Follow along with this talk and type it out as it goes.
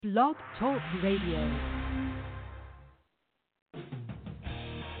Blog Talk Radio.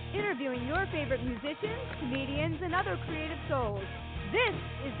 Interviewing your favorite musicians, comedians, and other creative souls. This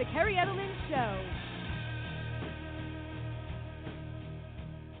is the Kerri Edelman Show.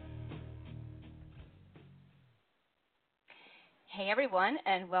 Hey everyone,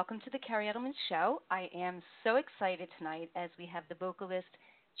 and welcome to the Kerri Edelman Show. I am so excited tonight as we have the vocalist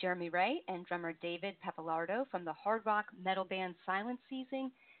Jeremy Ray and drummer David Pappalardo from the hard rock metal band Silent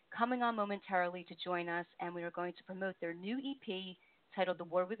Season coming on momentarily to join us, and we are going to promote their new EP titled The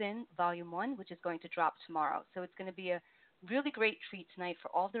War Within, Volume 1, which is going to drop tomorrow. So it's going to be a really great treat tonight for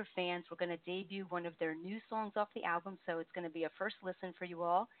all their fans. We're going to debut one of their new songs off the album, so it's going to be a first listen for you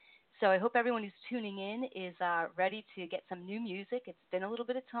all. So I hope everyone who's tuning in is ready to get some new music. It's been a little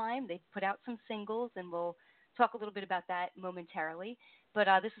bit of time. They've put out some singles, and we'll talk a little bit about that momentarily. But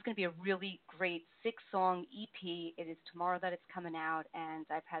this is going to be a really great 6-song EP. It is tomorrow that it's coming out, and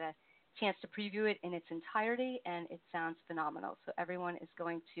I've had a chance to preview it in its entirety, and it sounds phenomenal. So everyone is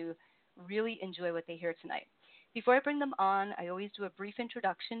going to really enjoy what they hear tonight. Before I bring them on, I always do a brief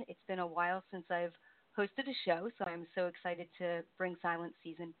introduction. It's been a while since I've hosted a show, so I'm so excited to bring Silent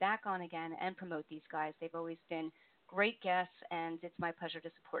Season back on again and promote these guys. They've always been great guests, and it's my pleasure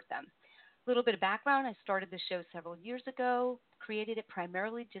to support them. A little bit of background, I started the show several years ago, created it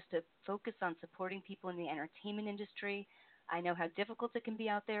primarily just to focus on supporting people in the entertainment industry. I know how difficult it can be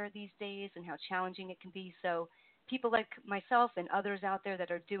out there these days and how challenging it can be, so people like myself and others out there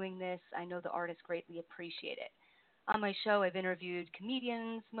that are doing this, I know the artists greatly appreciate it. On my show, I've interviewed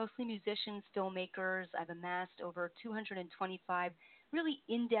comedians, mostly musicians, filmmakers. I've amassed over 225 really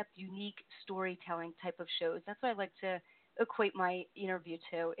in-depth, unique storytelling type of shows. That's what I like to equate my interview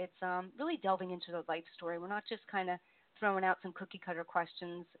to. It's really delving into the life story. We're not just kind of throwing out some cookie-cutter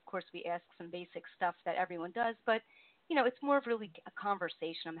questions. Of course, we ask some basic stuff that everyone does, but, you know, it's more of really a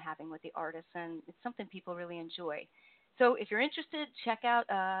conversation I'm having with the artists, and it's something people really enjoy. So if you're interested, check out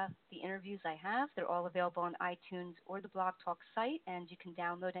the interviews I have. They're all available on iTunes or the Blog Talk site, and you can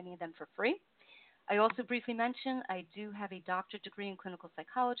download any of them for free. I also briefly mentioned I do have a doctorate degree in clinical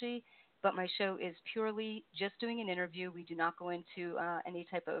psychology, but my show is purely just doing an interview. We do not go into any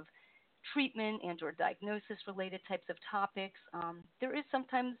type of treatment and or diagnosis-related types of topics. There is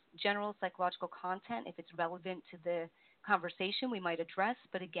sometimes general psychological content. If it's relevant to the conversation, we might address,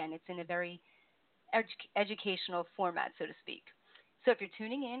 but again, it's in a very educational format, so to speak. So if you're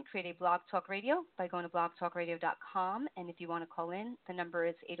tuning in, create a Blog Talk Radio by going to blogtalkradio.com, and if you want to call in, the number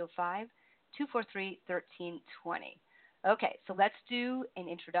is 805-243-1320. Okay, so let's do an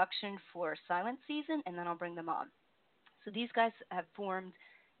introduction for Silent Season, and then I'll bring them on. So these guys have formed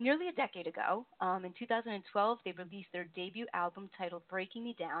nearly a decade ago. In 2012, they released their debut album titled Breaking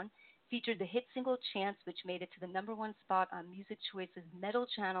Me Down, featured the hit single Chance, which made it to the #1 spot on Music Choice's Metal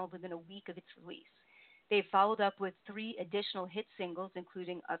channel within a week of its release. They've followed up with 3 additional hit singles,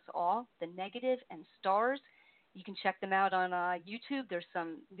 including Us All, The Negative, and Stars. You can check them out on YouTube. There's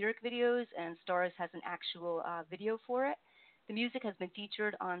some lyric videos, and Stars has an actual video for it. The music has been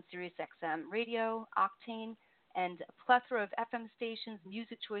featured on SiriusXM Radio, Octane, and a plethora of FM stations,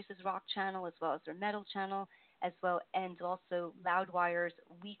 Music Choice's rock channel, as well as their metal channel, as well, and also Loudwire's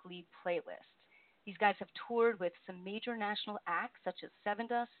weekly playlist. These guys have toured with some major national acts such as Seven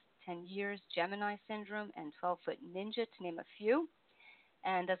Dust, 10 Years, Gemini Syndrome, and 12 Foot Ninja, to name a few.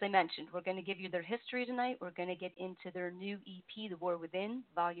 And as I mentioned, we're going to give you their history tonight. We're going to get into their new EP, The War Within,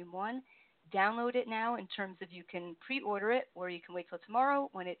 Volume 1. Download it now in terms of you can pre-order it, or you can wait till tomorrow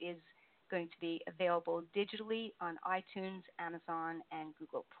when it is going to be available digitally on iTunes, Amazon, and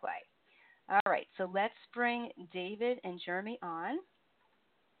Google Play. All right, so let's bring David and Jeremy on.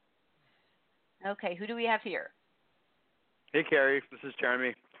 Okay, who do we have here? Hey, Kerri, this is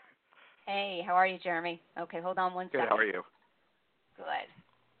Jeremy. Hey, how are you, Jeremy? Okay, hold on one second. Good, how are you? Good.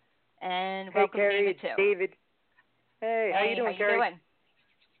 And hey, welcome, Kerri, David, too. David. Hey, how you doing, Kerri? Doing?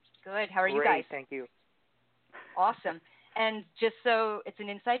 Good. How are Great, you guys? Thank you. Awesome. And just so it's an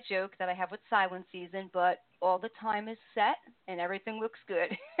inside joke that I have with Silent Season, but all the time is set and everything looks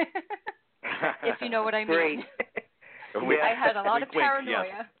good. If you know what I mean. Great. I had a lot of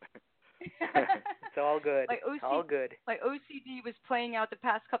paranoia. It's all good. All good. My OCD was playing out the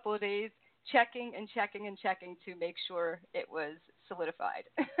past couple of days, checking and checking and checking to make sure it was solidified.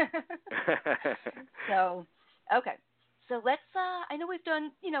 So, okay. So let's, I know we've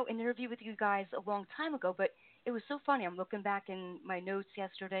done, an interview with you guys a long time ago, but it was so funny. I'm looking back in my notes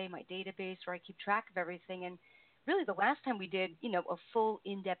yesterday, my database where I keep track of everything, and really the last time we did, a full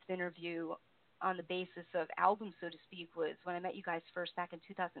in-depth interview on the basis of albums, so to speak, was when I met you guys first back in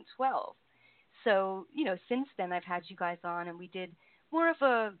 2012. So, since then I've had you guys on, and we did more of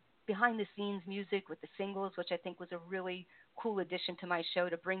a behind-the-scenes music with the singles, which I think was a really cool addition to my show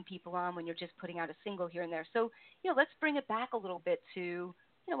to bring people on when you're just putting out a single here and there. So, let's bring it back a little bit to,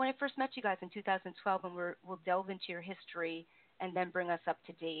 when I first met you guys in 2012, and we'll delve into your history and then bring us up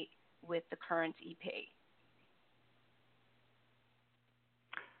to date with the current EP.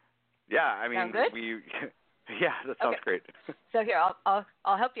 Yeah, I mean, sound good? Yeah, that sounds great. So here, I'll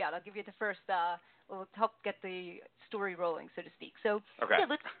help you out. I'll give you the first. We'll help get the story rolling, so to speak. So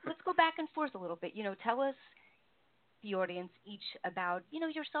let's go back and forth a little bit. Tell us, the audience, each about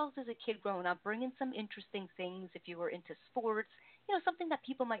yourselves as a kid growing up. Bring in some interesting things if you were into sports. Something that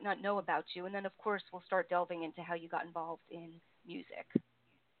people might not know about you, and then of course we'll start delving into how you got involved in music.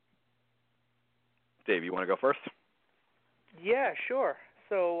 Dave, you want to go first? Yeah, sure.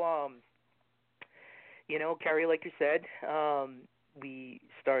 So, Kerri, like you said, we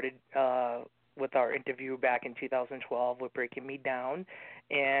started with our interview back in 2012 with Breaking Me Down.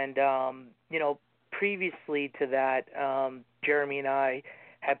 And, previously to that, Jeremy and I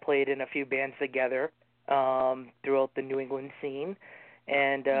had played in a few bands together throughout the New England scene.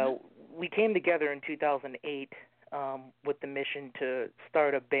 And we came together in 2008 with the mission to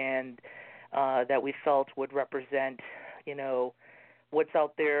start a band that we felt would represent, what's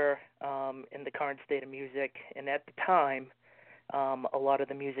out there in the current state of music. And at the time, a lot of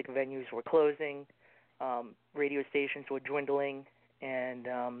the music venues were closing, radio stations were dwindling, and,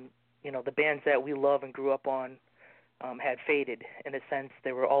 the bands that we love and grew up on had faded. In a sense,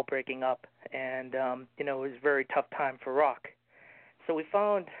 they were all breaking up, and, it was a very tough time for rock. So we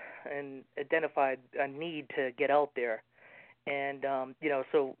found and identified a need to get out there. And,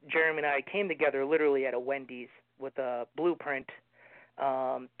 so Jeremy and I came together literally at a Wendy's with a blueprint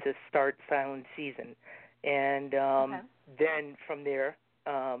to start Silent Season. And then from there,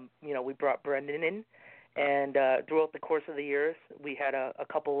 we brought Brendan in. And throughout the course of the years, we had a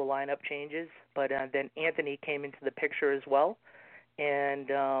couple of lineup changes. But then Anthony came into the picture as well. And,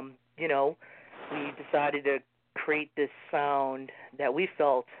 we decided to create this sound that we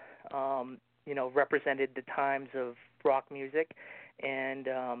felt, represented the times of rock music and,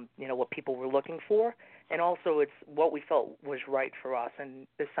 what people were looking for. And also it's what we felt was right for us and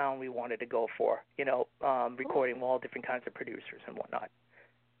the sound we wanted to go for, recording with all different kinds of producers and whatnot.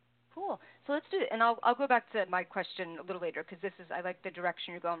 Cool. So let's do it. And I'll go back to my question a little later because I like the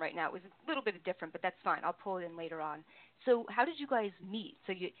direction you're going right now. It was a little bit different, but that's fine. I'll pull it in later on. So how did you guys meet?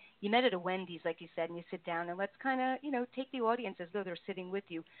 So you met at a Wendy's, like you said, and you sit down, and let's kind of, take the audience as though they're sitting with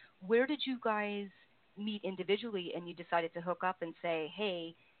you. Where did you guys meet individually and you decided to hook up and say,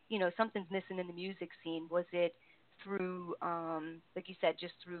 hey, something's missing in the music scene? Was it through, like you said,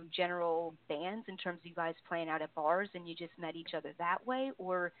 just through general bands in terms of you guys playing out at bars and you just met each other that way?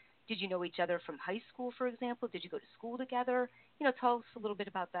 Or did you know each other from high school, for example? Did you go to school together? Tell us a little bit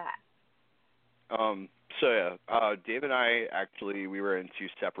about that. Dave and I we were in two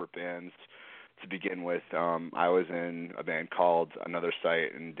separate bands to begin with. I was in a band called Another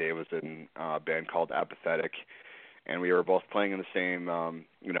Sight, and Dave was in a band called Apathetic. And we were both playing in the same,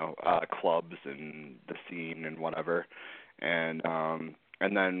 clubs and the scene and whatever. And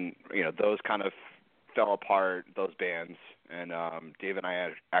then, those kind of fell apart, those bands. And Dave and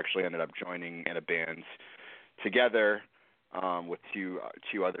I actually ended up joining in a band together with two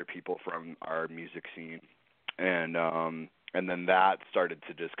other people from our music scene. And then that started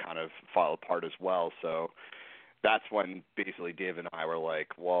to just kind of fall apart as well. So that's when basically Dave and I were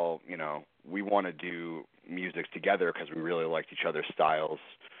like, well, we want to do music together because we really liked each other's styles.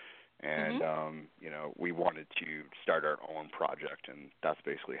 And, we wanted to start our own project, and that's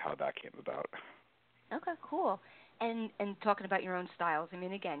basically how that came about. Okay, cool. And talking about your own styles, I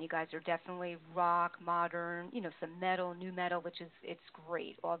mean, again, you guys are definitely rock, modern, some metal, new metal, which it's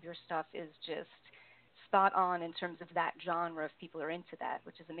great. All of your stuff is just spot on in terms of that genre if people are into that,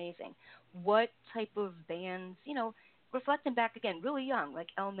 which is amazing. What type of bands, reflecting back again, really young, like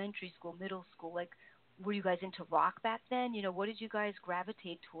elementary school, middle school, like were you guys into rock back then? What did you guys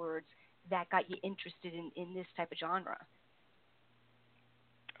gravitate towards that got you interested in this type of genre?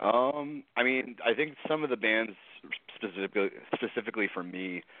 I mean, I think some of the bands specifically for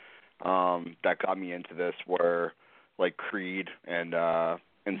me that got me into this were like Creed and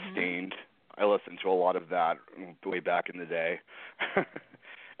Stained. I listened to a lot of that way back in the day.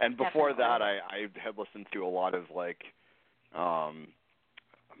 And before that, I had listened to a lot of like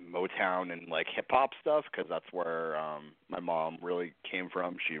Motown and like hip hop stuff because that's where my mom really came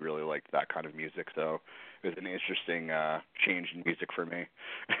from. She really liked that kind of music, so it was an interesting change in music for me.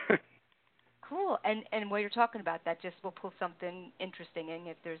 Cool. And while you're talking about that, just we'll pull something interesting in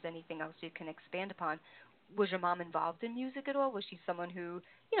if there's anything else you can expand upon. was your mom involved in music at all? Was she someone who,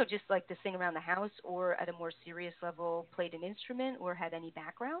 just liked to sing around the house, or at a more serious level played an instrument or had any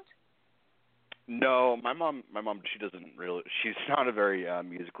background? No, my mom, she doesn't really. She's not a very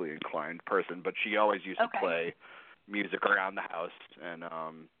musically inclined person, but she always used to play music around the house, and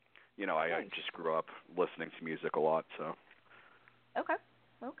I just grew up listening to music a lot. So. Okay.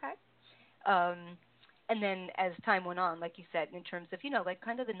 Um, and then as time went on, like you said, in terms of like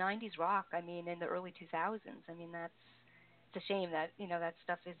kind of the '90s rock. I mean, in the early 2000s. I mean, it's a shame that that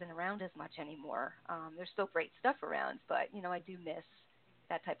stuff isn't around as much anymore. There's still great stuff around, but I do miss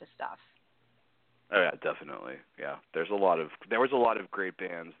that type of stuff. Oh yeah, definitely. Yeah, there was a lot of great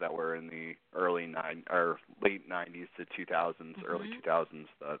bands that were in the late '90s to 2000s, early 2000s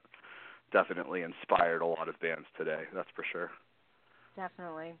that definitely inspired a lot of bands today. That's for sure.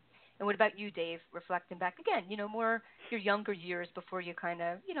 Definitely. And what about you, Dave? Reflecting back again, more your younger years before you kind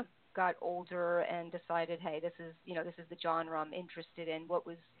of got older and decided, hey, this is the genre I'm interested in. What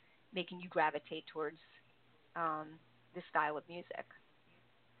was making you gravitate towards this style of music?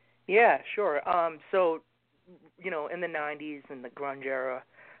 Yeah, sure. So, in the 90s and the grunge era,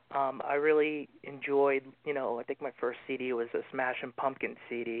 I really enjoyed, I think my first CD was a Smashing Pumpkins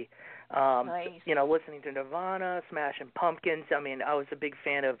CD. Nice. Listening to Nirvana, Smashing Pumpkins. I mean, I was a big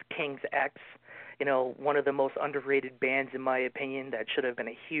fan of King's X, one of the most underrated bands in my opinion that should have been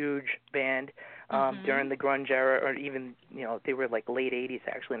a huge band during the grunge era, or even, they were like late 80s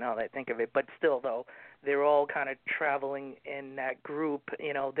actually now that I think of it. But still, though, they're all kind of traveling in that group.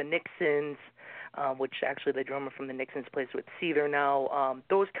 The Nixons, which actually the drummer from the Nixons plays with Seether now.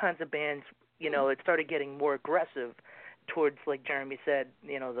 Those kinds of bands, it started getting more aggressive towards, like Jeremy said,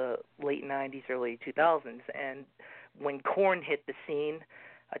 the late 90s, early 2000s. And when Korn hit the scene,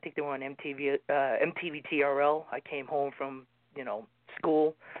 I think they were on MTV TRL. I came home from,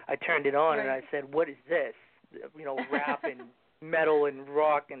 school. I turned it on and I said, what is this? Rap and metal and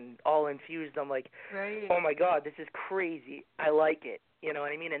rock and all infused. I'm like, oh my God, this is crazy. I like it. You know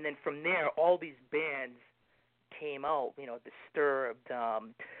what I mean? And then from there, all these bands came out. Disturbed,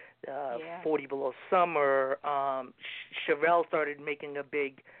 40 Below Summer. Chevelle started making a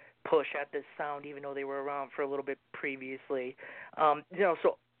big push at this sound, even though they were around for a little bit previously.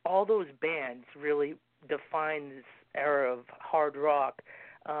 So all those bands really defined this era of hard rock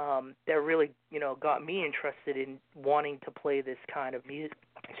that really, got me interested in wanting to play this kind of music,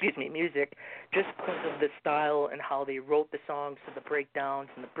 just because of the style and how they wrote the songs, and the breakdowns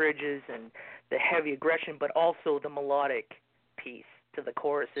and the bridges and the heavy aggression, but also the melodic piece to the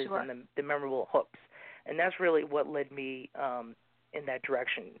choruses and the memorable hooks. And that's really what led me in that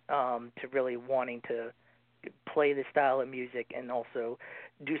direction, to really wanting to play this style of music and also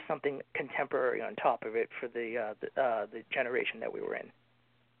do something contemporary on top of it for the generation that we were in.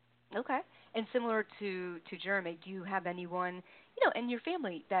 Okay. And similar to Jeremy, do you have anyone, in your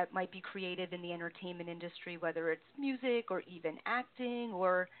family that might be creative in the entertainment industry, whether it's music or even acting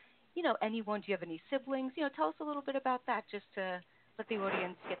or, anyone? Do you have any siblings? Tell us a little bit about that just to let the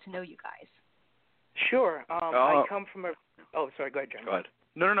audience get to know you guys. Sure. I come from a... Oh, sorry. Go ahead, Jeremy. Go ahead.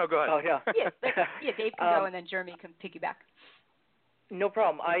 No, go ahead. Oh, yeah. Dave can go and then Jeremy can piggyback. No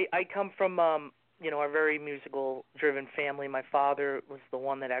problem. I come from, a very musical-driven family. My father was the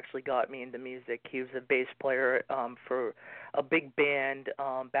one that actually got me into music. He was a bass player for a big band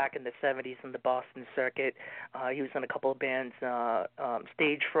back in the 70s in the Boston circuit. He was in a couple of bands,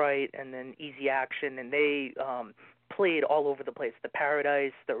 Stage Fright and then Easy Action, and they played all over the place. The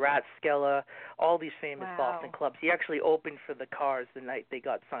Paradise, the Rathskeller, all these famous Boston clubs. He actually opened for the Cars the night they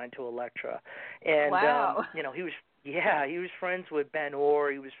got signed to Elektra. And he was friends with Ben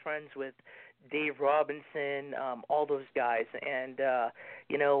Orr. He was friends with Dave Robinson, all those guys. And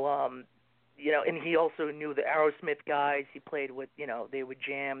and he also knew the Aerosmith guys. He played with, they would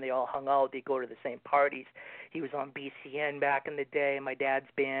jam, they all hung out, they'd go to the same parties. He was on BCN back in the day, my dad's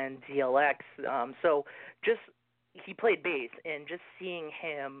band, ZLX. So just he played bass, and just seeing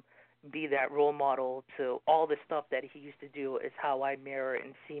him be that role model to all the stuff that he used to do is how I mirror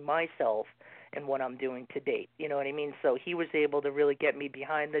and see myself in what I'm doing to date. You know what I mean? So he was able to really get me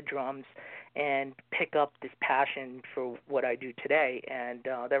behind the drums and pick up this passion for what I do today, and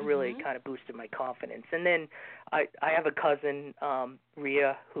that really kind of boosted my confidence. And then I have a cousin,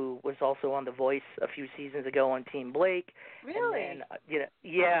 Rhea, who was also on The Voice a few seasons ago on Team Blake. Really? And then,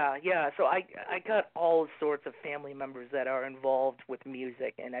 yeah. So I got all sorts of family members that are involved with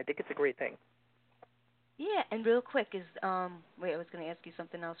music, and I think it's a great thing. Yeah, and real quick is I was going to ask you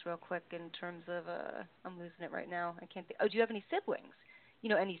something else real quick in terms of I'm losing it right now. I can't think. Oh, do you have any siblings?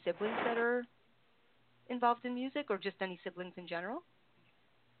 Any siblings that are involved in music, or just any siblings in general?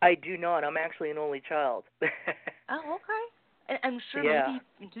 I do not. I'm actually an only child. Oh, okay. I'm sure Yeah. maybe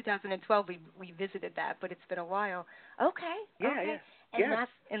in 2012 we visited that, but it's been a while. Okay, Yeah, okay. yeah. And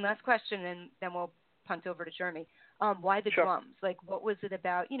Yeah. last question, and then we'll punt over to Jeremy. Why the Sure. drums? Like, what was it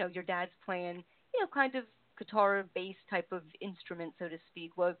about? Your dad's playing, kind of guitar, bass type of instrument, so to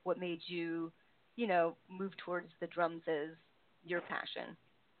speak. What made you, move towards the drums as your passion?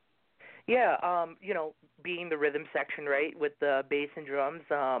 Yeah, being the rhythm section, right, with the bass and drums,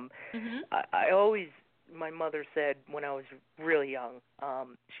 Mhm. I always, my mother said when I was really young,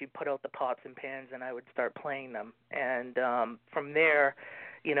 she put out the pots and pans and I would start playing them. And from there,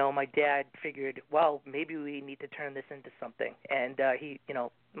 my dad figured, well, maybe we need to turn this into something. And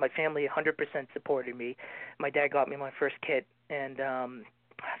my family 100% supported me. My dad got me my first kit, and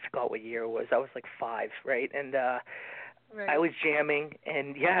I forgot what year it was. I was like 5, right? And Right. I was jamming,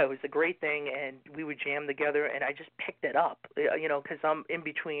 and yeah, it was a great thing, and we would jam together, and I just picked it up, because I'm in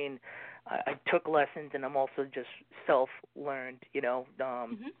between. I took lessons, and I'm also just self-learned,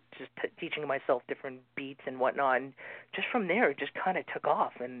 Mhm. just teaching myself different beats and whatnot, and just from there, it just kind of took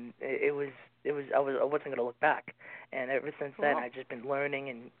off, and it was, I wasn't going to look back, and ever since then, Cool. I've just been learning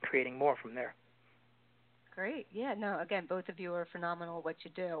and creating more from there. Great. Yeah, no, again, both of you are phenomenal at what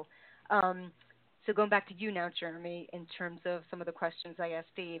you do. So going back to you now, Jeremy, in terms of some of the questions I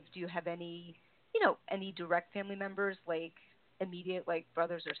asked Dave, do you have any, any direct family members, like immediate, like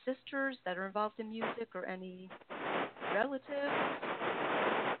brothers or sisters that are involved in music, or any relatives?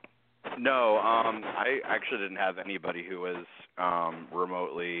 No, I actually didn't have anybody who was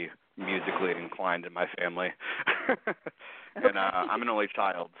remotely musically inclined in my family. And Okay. I'm an only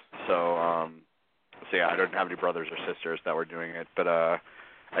child, so yeah, I don't have any brothers or sisters that were doing it, but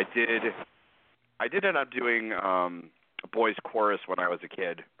I did end up doing a boys chorus when I was a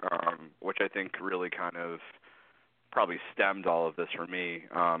kid, which I think really kind of probably stemmed all of this for me,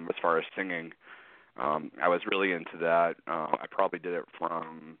 as far as singing. I was really into that. I probably did it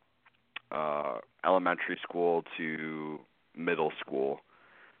from elementary school to middle school,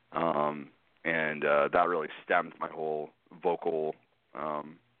 and that really stemmed my whole vocal,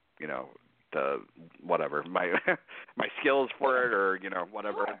 the whatever my my skills for it, or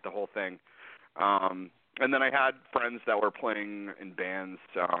whatever, the whole thing. And then I had friends that were playing in bands,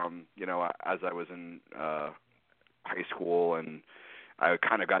 as I was in high school, and I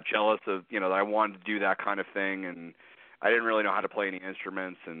kind of got jealous of, that I wanted to do that kind of thing, and I didn't really know how to play any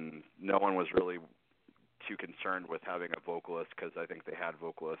instruments, and no one was really too concerned with having a vocalist because I think they had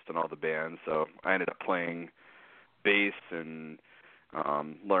vocalists in all the bands. So I ended up playing bass and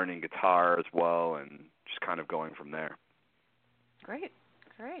learning guitar as well, and just kind of going from there. Great.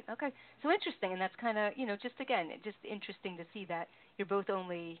 Great. Okay. So interesting, and that's kind of, just again, just interesting to see that you're both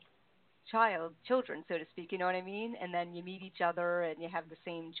only children, so to speak, you know what I mean? And then you meet each other and you have the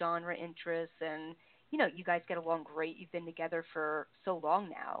same genre interests, and you guys get along great. You've been together for so long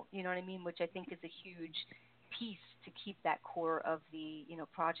now, you know what I mean? Which I think is a huge piece to keep that core of the,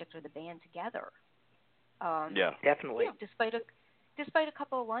 project or the band together. Yeah, definitely. Despite a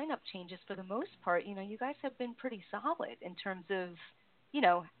couple of lineup changes, for the most part, you guys have been pretty solid in terms of,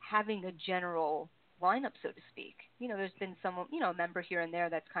 having a general lineup, so to speak. There's been some, a member here and there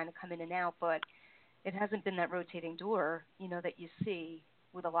that's kind of come in and out, but it hasn't been that rotating door, that you see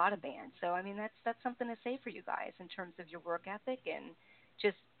with a lot of bands. So, I mean, that's something to say for you guys in terms of your work ethic and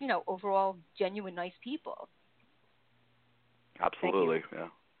just, overall genuine nice people. Absolutely, Thank you. yeah.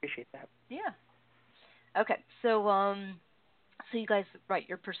 Appreciate that. Yeah. Okay, so so you guys, right,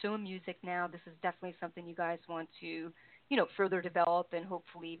 you're pursuing music now. This is definitely something you guys want to, further develop and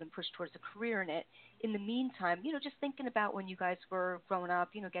hopefully even push towards a career in it. In the meantime, just thinking about when you guys were growing up,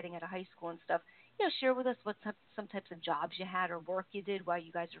 getting out of high school and stuff, share with us what some types of jobs you had or work you did while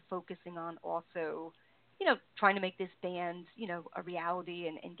you guys are focusing on also, trying to make this band, a reality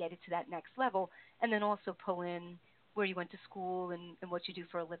and get it to that next level. And then also pull in where you went to school and what you do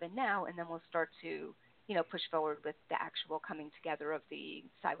for a living now. And then we'll start to, push forward with the actual coming together of the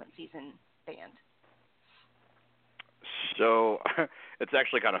Silent Season band. So it's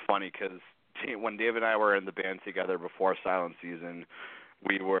actually kind of funny because when Dave and I were in the band together before Silent Season,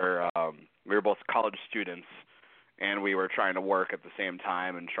 we were both college students, and we were trying to work at the same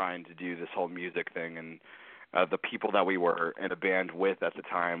time and trying to do this whole music thing. And the people that we were in a band with at the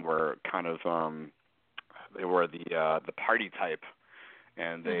time were kind of they were the party type,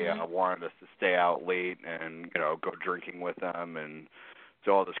 and they wanted us to stay out late and go drinking with them and do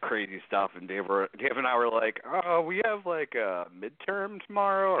all this crazy stuff. And Dave and I were like, oh, we have like a midterm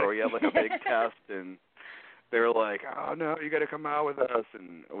tomorrow, or we have like a big test, and they were like, oh no, you got to come out with us.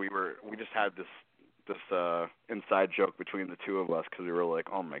 And we just had this this inside joke between the two of us because we were like,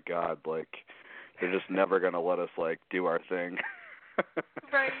 oh my god, like they're just never gonna let us like do our thing.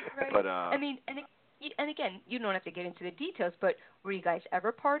 Right. But I mean, and again, you don't have to get into the details, but were you guys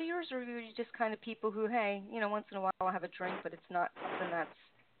ever partiers, or were you just kind of people who, hey, once in a while I'll have a drink, but it's not something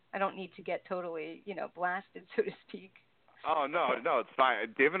I don't need to get totally, blasted, so to speak. Oh no, it's fine.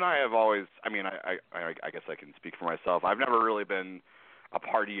 Dave and I have always. I mean, I guess I can speak for myself. I've never really been a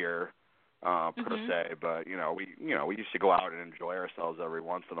partier per se, but we used to go out and enjoy ourselves every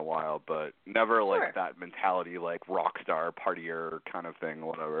once in a while, but never like that mentality, like rock star partier kind of thing,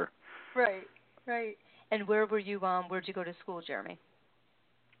 whatever. Right. And where were you? Where'd you go to school, Jeremy?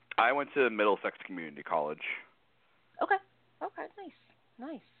 I went to Middlesex Community College. Okay,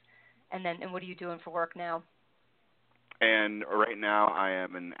 nice. And what are you doing for work now? And right now I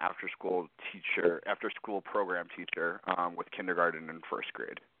am an after-school program teacher with kindergarten and first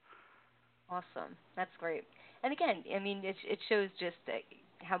grade. Awesome. That's great. And again, I mean, it shows just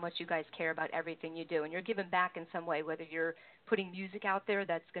how much you guys care about everything you do, and you're giving back in some way, whether you're putting music out there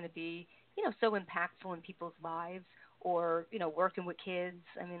that's going to be, so impactful in people's lives, or, working with kids.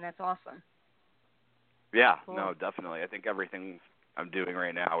 I mean, that's awesome. Yeah, cool. No, definitely. I think everything I'm doing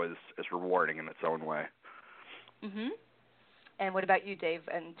right now is rewarding in its own way. Mhm. And what about you, Dave,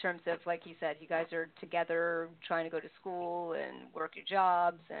 in terms of, like you said, you guys are together trying to go to school and work your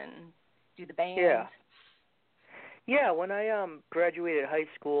jobs and do the band? Yeah, when I graduated high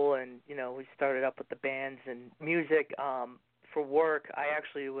school and, we started up with the bands and music, for work, I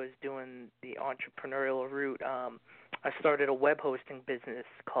actually was doing the entrepreneurial route. I started a web hosting business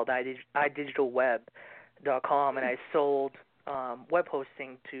called idigitalweb.com, and I sold web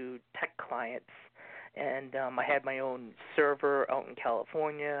hosting to tech clients. And I had my own server out in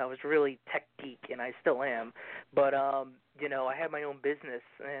California. I was really tech geek, and I still am. But, I had my own business,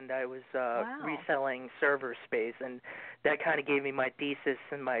 and I was reselling server space. And that kind of gave me my thesis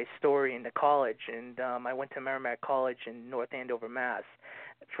and my story into college. And I went to Merrimack College in North Andover, Mass.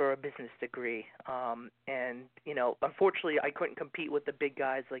 For a business degree. And, unfortunately, I couldn't compete with the big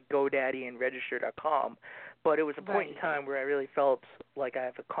guys like GoDaddy and Register.com. But it was a point in time where I really felt like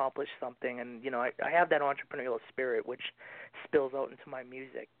I've accomplished something. And, I have that entrepreneurial spirit, which spills out into my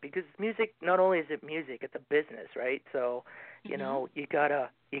music. Because music, not only is it music, it's a business, right? So, you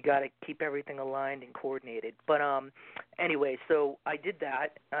gotta keep everything aligned and coordinated. But anyway, so I did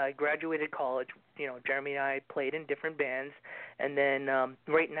that. I graduated college. Jeremy and I played in different bands, and then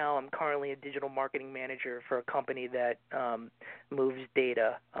right now I'm currently a digital marketing manager for a company that moves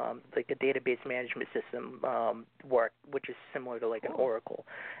data, like a database management system work, which is similar to like an Oracle,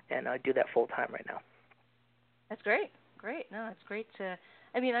 and I do that full time right now. That's great. No, it's great to.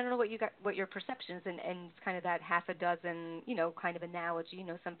 I mean, I don't know what your perceptions and kind of that half a dozen, kind of analogy.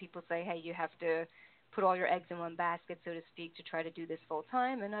 Some people say, hey, you have to put all your eggs in one basket, so to speak, to try to do this full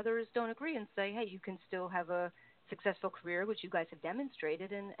time, and others don't agree and say, hey, you can still have a successful career, which you guys have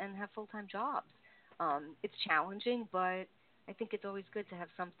demonstrated, and have full-time jobs. It's challenging, but I think it's always good to have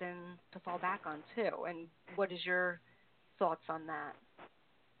something to fall back on too. And what is your thoughts on that?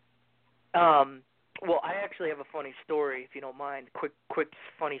 Well, I actually have a funny story, if you don't mind. Quick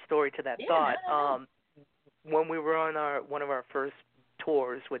funny story to that thought. No. When we were on one of our first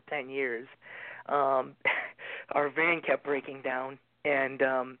tours with 10 years, our van kept breaking down, and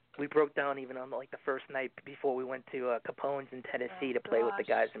we broke down even on like the first night before we went to Capone's in Tennessee to play with the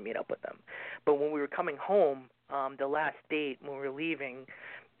guys and meet up with them. But when we were coming home, the last date when we were leaving,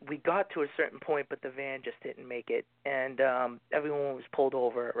 we got to a certain point, but the van just didn't make it, and everyone was pulled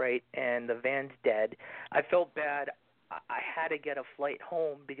over, right? And the van's dead. I felt bad. I had to get a flight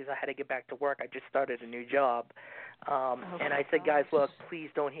home because I had to get back to work. I just started a new job. And I said, guys, look,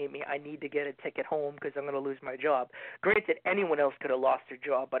 please don't hate me. I need to get a ticket home because I'm going to lose my job. Granted, anyone else could have lost their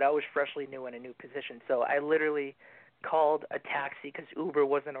job, but I was freshly new in a new position. So I literally called a taxi because Uber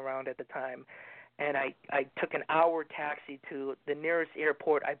wasn't around at the time. And I took an hour taxi to the nearest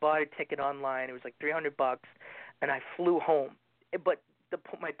airport. I bought a ticket online. It was like $300, and I flew home. But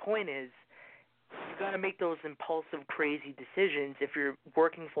my point is, you got to make those impulsive, crazy decisions if you're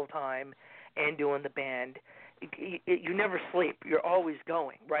working full-time and doing the band. You never sleep. You're always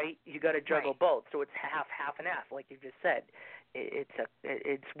going, right? You got to juggle both. So it's half and half, like you just said.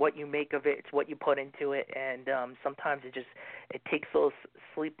 It's what you make of it. It's what you put into it. And sometimes it takes those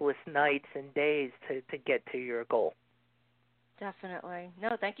sleepless nights and days to get to your goal. Definitely.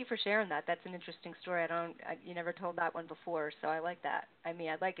 No, thank you for sharing that. That's an interesting story. You never told that one before, so I like that. I mean,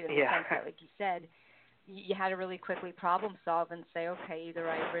 I like it in the sense that, like you said, you had to really quickly problem solve and say, okay, either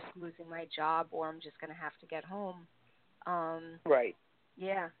I risk losing my job or I'm just going to have to get home. Right.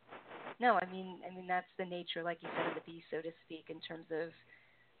 Yeah. No, I mean that's the nature, like you said, of the beast, so to speak, in terms of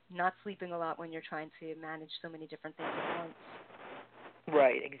not sleeping a lot when you're trying to manage so many different things at once.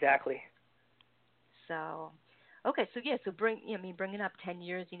 Right, exactly. So, okay, so yeah, so bringing up 10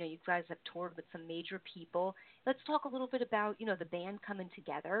 years, you guys have toured with some major people. Let's talk a little bit about, the band coming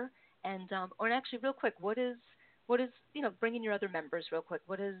together, and or actually, real quick, what is, bringing your other members real quick.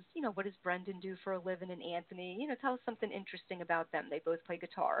 What does Brendan do for a living, and Anthony? Tell us something interesting about them. They both play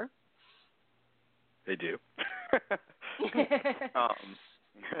guitar. They do.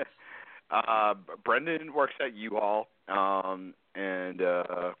 um, Brendan works at U-Haul, and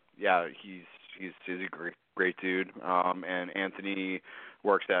yeah, he's a great dude. And Anthony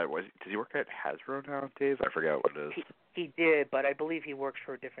works at does he work at Hasbro now, Dave? I forget what it is. He did, but I believe he works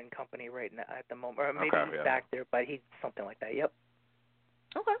for a different company right now at the moment, or maybe Okay, he's yeah. back there, but he's something like that. Yep.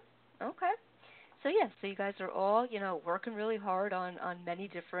 Okay. Okay. So yeah, so you guys are all, working really hard on many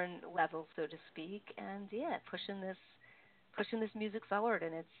different levels, so to speak, and yeah, pushing this music forward,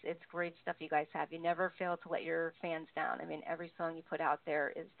 and it's great stuff you guys have. You never fail to let your fans down. I mean, every song you put out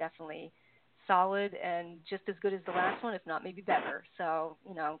there is definitely solid and just as good as the last one, if not maybe better. So,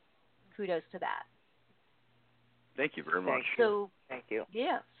 kudos to that. Thank you very much. Thank you. So Thank you.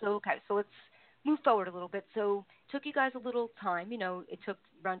 yeah. So okay. So let's move forward a little bit. So took you guys a little time. It took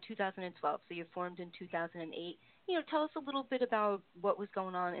around 2012. So you formed in 2008. Tell us a little bit about what was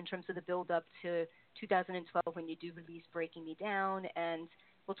going on in terms of the build up to 2012 when you do release "Breaking Me Down," and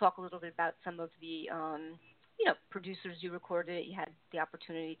we'll talk a little bit about some of the producers you recorded. You had the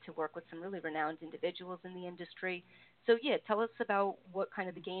opportunity to work with some really renowned individuals in the industry. So yeah, tell us about what kind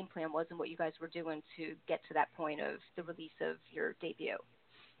of the game plan was and what you guys were doing to get to that point of the release of your debut.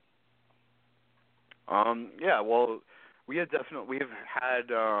 Yeah, well, we had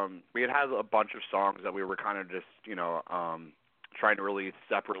a bunch of songs that we were kind of just, trying to release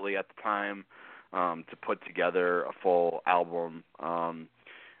separately at the time, to put together a full album.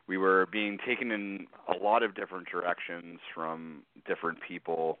 We were being taken in a lot of different directions from different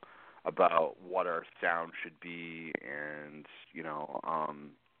people about what our sound should be, and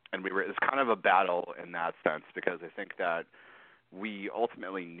and we were it's kind of a battle in that sense, because I think that we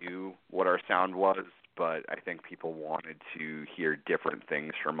ultimately knew what our sound was, but I think people wanted to hear different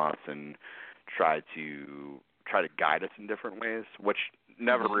things from us and try to guide us in different ways, which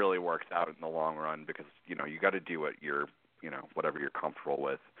never really works out in the long run, because you got to do what whatever you're comfortable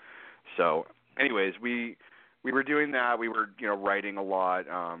with. So, anyways, we were doing that. We were writing a lot,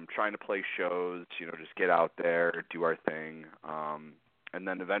 trying to play shows, just get out there, do our thing, and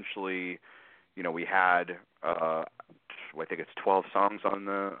then eventually, we had I think it's 12 songs on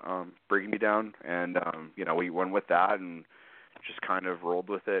the Breaking Me Down, and we went with that and just kind of rolled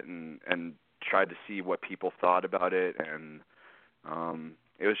with it and tried to see what people thought about it, and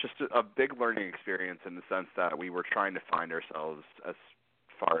it was just a big learning experience in the sense that we were trying to find ourselves as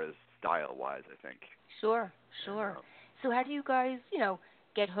far as style-wise, I think. Sure. So how do you guys,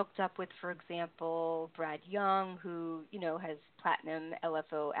 get hooked up with, for example, Brad Young, who, has platinum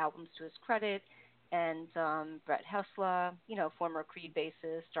LFO albums to his credit, and Brett Hessler, former Creed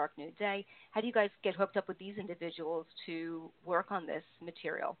bassist, Dark New Day. How do you guys get hooked up with these individuals to work on this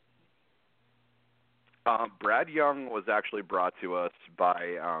material? Brad Young was actually brought to us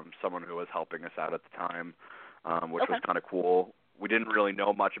by someone who was helping us out at the time, which was kind of cool. We didn't really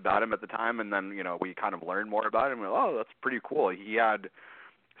know much about him at the time, and then we kind of learned more about him. We were, oh, that's pretty cool. He had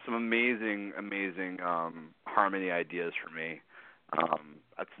some amazing harmony ideas for me.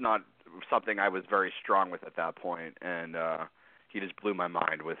 That's not something I was very strong with at that point, and he just blew my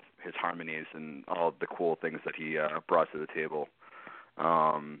mind with his harmonies and all the cool things that he brought to the table.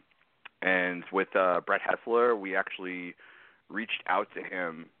 And with Brett Hessler, we actually reached out to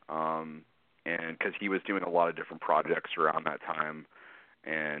him, and because he was doing a lot of different projects around that time,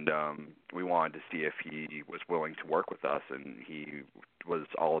 and we wanted to see if he was willing to work with us, and he was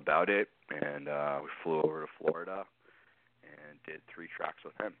all about it. And we flew over to Florida and did 3 tracks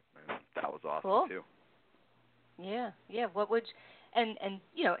with him, and that was awesome cool. too. Yeah. What would and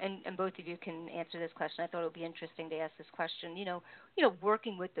both of you can answer this question. I thought it would be interesting to ask this question.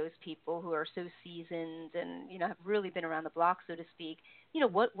 Working with those people who are so seasoned and have really been around the block, so to speak.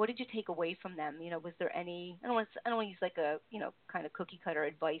 What did you take away from them? Was there any? I don't want to use like a kind of cookie cutter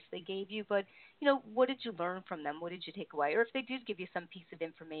advice they gave you, but what did you learn from them? What did you take away? Or if they did give you some piece of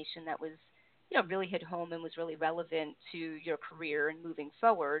information that was really hit home and was really relevant to your career and moving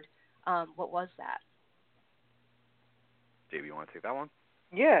forward, what was that? Dave, you want to take that one?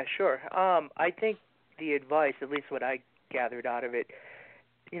 Yeah, sure. I think the advice, at least what I gathered out of it,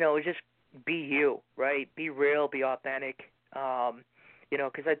 is just be you, right? Be real, be authentic.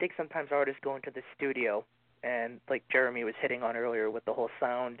 because I think sometimes artists go into the studio, and like Jeremy was hitting on earlier with the whole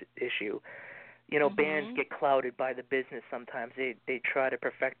sound issue, bands get clouded by the business sometimes. They try to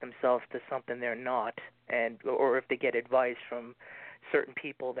perfect themselves to something they're not, or if they get advice from certain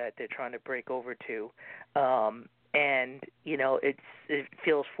people that they're trying to break over to, and it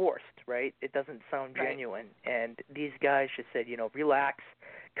feels forced, right? It doesn't sound genuine. And these guys just said, relax,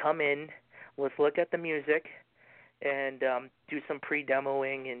 come in, let's look at the music, and do some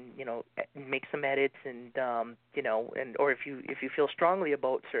pre-demoing, and make some edits, and or if you feel strongly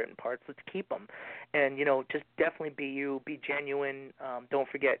about certain parts, let's keep them, and just definitely be you, be genuine. Don't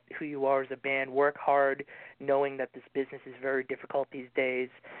forget who you are as a band. Work hard, knowing that this business is very difficult these days.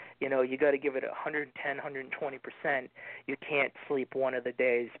 You got to give it 110, 120%. You can't sleep one of the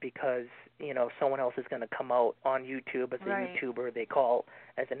days because someone else is going to come out on YouTube as a YouTuber they call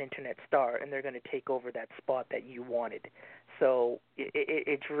as an internet star, and they're going to take over that spot that you wanted. So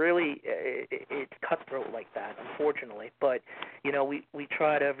it's really it's cutthroat like that, unfortunately. But we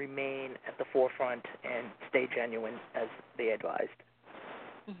try to remain at the forefront and stay genuine as they advised.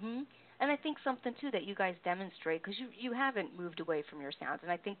 And I think something too that you guys demonstrate, because you haven't moved away from your sounds,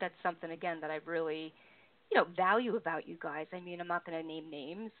 and I think that's something again that I really value about you guys. I mean, I'm not going to name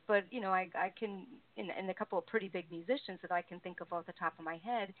names, but I can, and a couple of pretty big musicians that I can think of off the top of my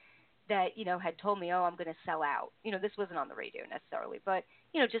head that had told me, oh, I'm going to sell out. This wasn't on the radio necessarily, but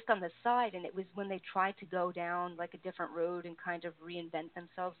just on the side, and it was when they tried to go down like a different road and kind of reinvent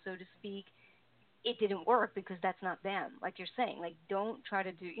themselves, so to speak. It didn't work because that's not them. Like you're saying, like don't try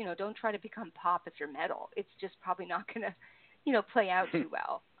to don't try to become pop if you're metal. It's just probably not going to play out too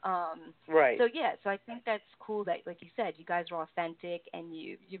well. Right. So I think that's cool that, like you said, you guys are authentic and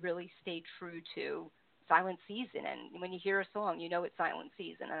you really stay true to Silent Season. And when you hear a song, it's Silent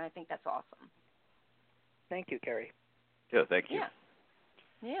Season, and I think that's awesome. Thank you, Kerri. Yeah, thank you.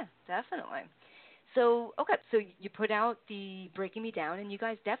 Yeah, definitely. So, okay, so you put out the Breaking Me Down, and you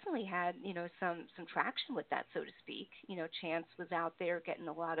guys definitely had, some traction with that, so to speak. Chance was out there getting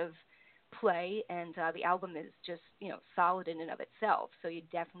a lot of play, and the album is just, solid in and of itself. So you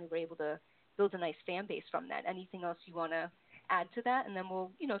definitely were able to build a nice fan base from that. Anything else you want to add to that? And then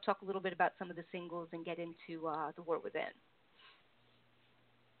we'll, talk a little bit about some of the singles and get into The War Within.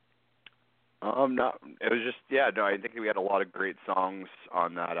 No, it was just, I think we had a lot of great songs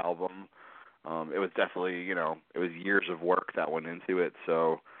on that album. It was definitely, it was years of work that went into it.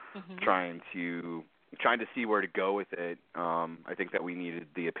 So trying to see where to go with it. I think that we needed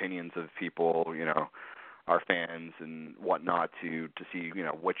the opinions of people, our fans and whatnot to see,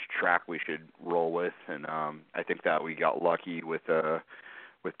 which track we should roll with. And I think that we got lucky with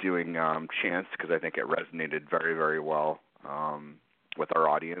doing Chance, because I think it resonated very, very well with our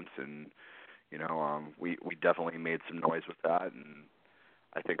audience. And, we definitely made some noise with that, and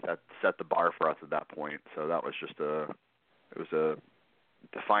I think that set the bar for us at that point. So that was just it was a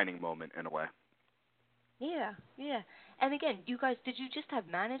defining moment in a way. Yeah. And again, you guys, did you just have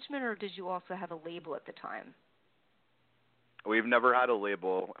management, or did you also have a label at the time? We've never had a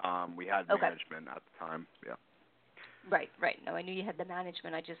label. We had management at the time. Yeah. Right. No, I knew you had the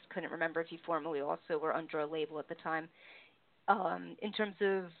management. I just couldn't remember if you formally also were under a label at the time. In terms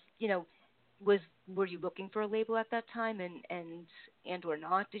of, were you looking for a label at that time, and or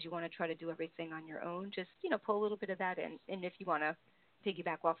not? Did you want to try to do everything on your own? Just, pull a little bit of that in. And if you want to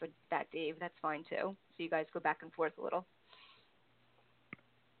piggyback off of that, Dave, that's fine too. So you guys go back and forth a little.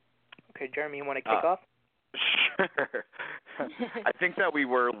 Okay, Jeremy, you want to kick off? Sure. I think that we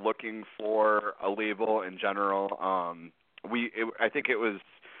were looking for a label in general. I think it was,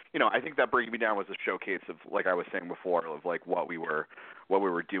 I think that Breaking Me Down was a showcase of, like I was saying before, of like what we were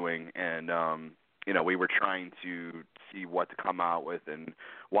doing, and we were trying to see what to come out with, and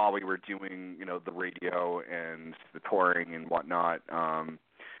while we were doing, the radio and the touring and whatnot,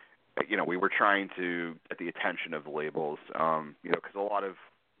 we were trying to get the attention of the labels, because a lot of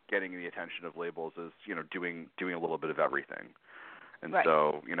getting the attention of labels is, doing a little bit of everything, and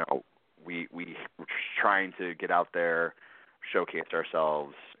so, we were trying to get out there, showcase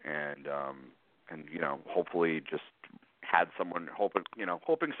ourselves, and hopefully just had someone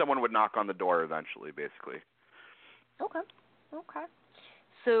hoping someone would knock on the door eventually, basically. Okay.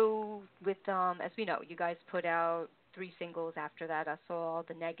 So with as we know, you guys put out 3 singles after that. I saw all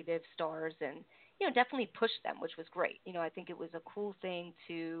the Negative, Stars, and definitely pushed them, which was great. I think it was a cool thing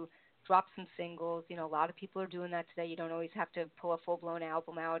to drop some singles. A lot of people are doing that today. You don't always have to pull a full-blown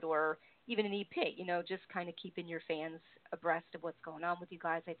album out or even an EP. Just kind of keeping your fans abreast of what's going on with you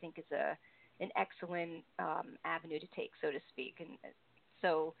guys, I think is an excellent avenue to take, so to speak. And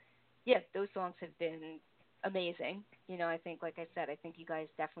so, yeah, those songs have been amazing. I think, like I said, I think you guys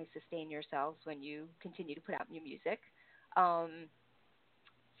definitely sustain yourselves when you continue to put out new music. Um,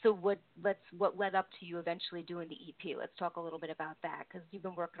 so what led up to you eventually doing the EP? Let's talk a little bit about that because you've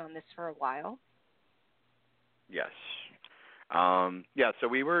been working on this for a while. Yes. Yeah. So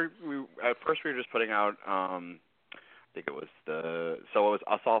we at first we were just putting out. I think it was it was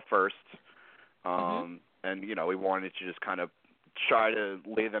us all first. And we wanted to just kind of try to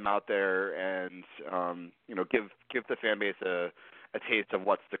lay them out there and give the fan base a taste of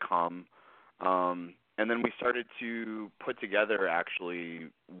what's to come. And then we started to put together actually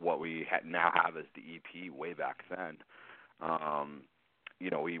what we now have as the EP way back then.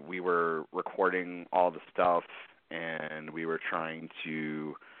 We were recording all the stuff and we were trying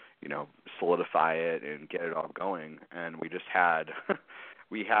to solidify it and get it all going, and we just had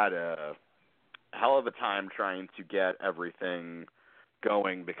we had a hell of a time trying to get everything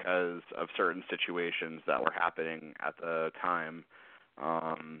going because of certain situations that were happening at the time.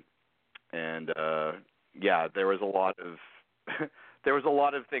 There was a lot of there was a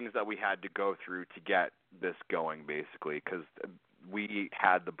lot of things that we had to go through to get this going, basically, because we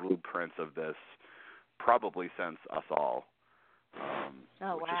had the blueprints of this probably since us all,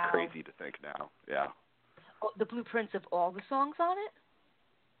 which is crazy to think now. Yeah. Oh, the blueprints of all the songs on it?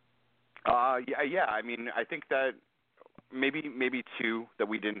 Yeah. I mean, I think that maybe two that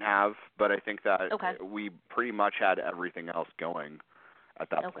we didn't have, but I think that we pretty much had everything else going at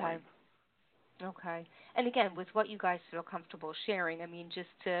that point. Okay. And again, with what you guys feel comfortable sharing, I mean, just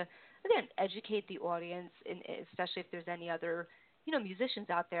to, again, educate the audience, and especially if there's any other, musicians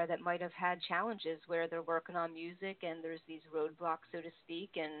out there that might have had challenges where they're working on music and there's these roadblocks, so to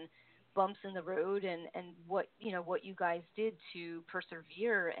speak, and bumps in the road, and what you guys did to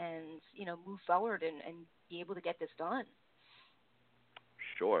persevere and move forward and be able to get this done.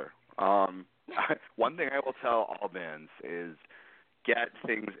 Sure. One thing I will tell all bands is get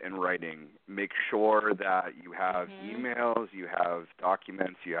things in writing. Make sure that you have emails, you have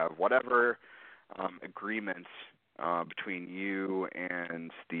documents, you have whatever agreements between you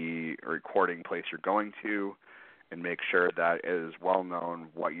and the recording place you're going to, and make sure that it is well known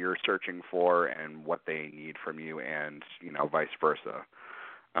what you're searching for and what they need from you, and vice versa.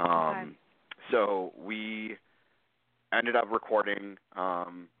 So we ended up recording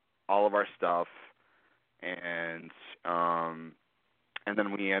all of our stuff, and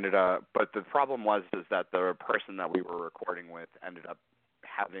then we ended up. But the problem is that the person that we were recording with ended up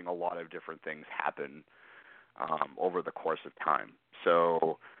having a lot of different things happen over the course of time.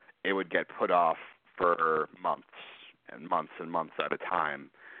 So it would get put off for months and months and months at a time,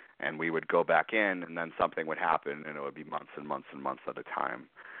 and we would go back in, and then something would happen, and it would be months and months and months at a time.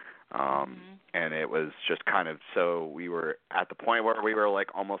 And it was just kind of, so we were at the point where we were like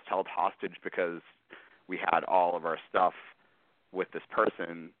almost held hostage because we had all of our stuff with this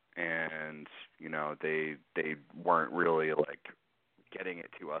person, and they weren't really like getting it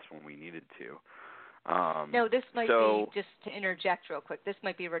to us when we needed to. No, this might be, just to interject real quick, this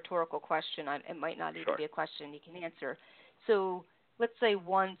might be a rhetorical question. It might not even be a question you can answer. So let's say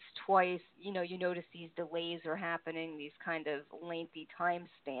once, twice, you notice these delays are happening, these kind of lengthy time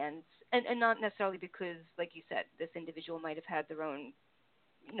spans, and not necessarily because, like you said, this individual might have had their own,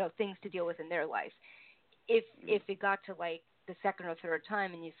 things to deal with in their life. If it got to like the second or third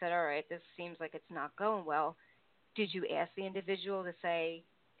time and you said, all right, this seems like it's not going well, did you ask the individual to say,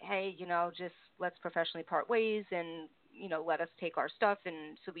 hey, just let's professionally part ways and, let us take our stuff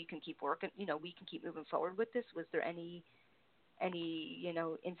and so we can keep working, we can keep moving forward with this? Was there any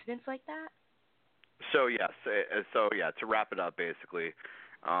incidents like that? So yes. So yeah, to wrap it up, basically,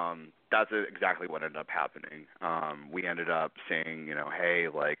 that's exactly what ended up happening. We ended up saying, hey,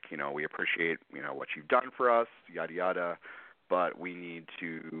 like, we appreciate, what you've done for us, yada, yada, but we need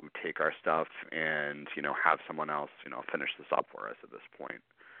to take our stuff and, have someone else, finish this up for us at this point.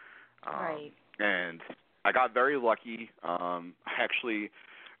 Right. And I got very lucky. I actually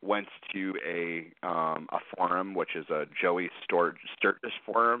went to a forum, which is a Joey Sturgis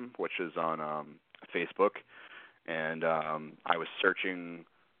forum, which is on Facebook, and I was searching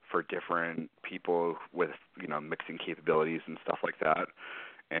for different people with mixing capabilities and stuff like that,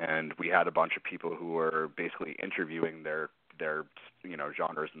 and we had a bunch of people who were basically interviewing their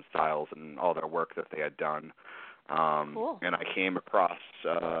genres and styles and all their work that they had done. Cool. And I came across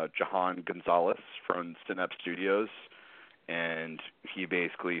Jahan Gonzalez from Synapse Studios, and he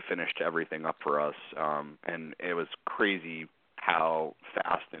basically finished everything up for us. And it was crazy how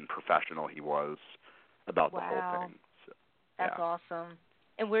fast and professional he was about the whole thing. So, that's awesome.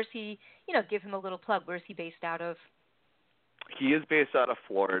 And where's he, give him a little plug. Where's he based out of? He is based out of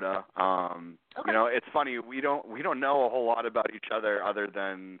Florida. Okay. You know, it's funny, we don't know a whole lot about each other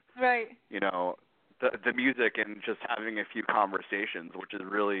than Right. you know, the music and just having a few conversations, which is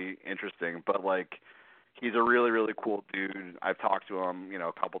really interesting. But like, he's a really, really cool dude. I've talked to him, you know,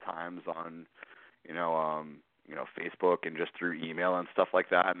 a couple times on, you know, Facebook and just through email and stuff like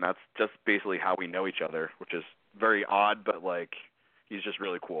that. And that's just basically how we know each other, which is very odd, but like, he's just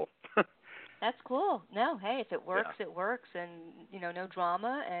really cool. That's cool. No, hey, if it works, Yeah. it works, and you know, no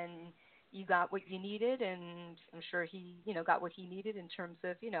drama, and you got what you needed, and I'm sure he, you know, got what he needed in terms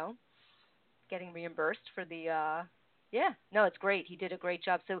of, you know, getting reimbursed for the. Yeah, no, it's great. He did a great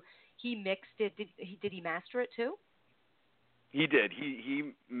job. So he mixed it. Did he master it too? He did.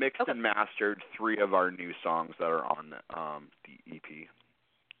 He mixed Okay. and mastered 3 of our new songs that are on the EP.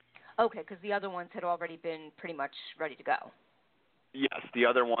 Okay, because the other ones had already been pretty much ready to go. Yes, the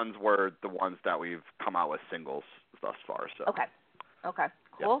other ones were the ones that we've come out with singles thus far. So. Okay. Okay.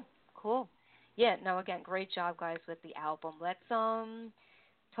 Yeah. Cool. Cool. Yeah. No. Again, great job, guys, with the album. Let's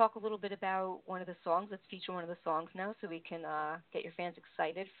talk a little bit about one of the songs. Let's feature one of the songs now, so we can get your fans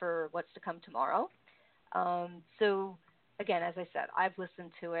excited for what's to come tomorrow. So again, as I said, I've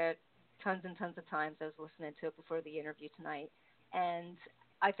listened to it tons and tons of times. I was listening to it before the interview tonight, and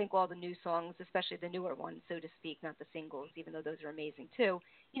I think all the new songs, especially the newer ones, so to speak, not the singles, even though those are amazing too.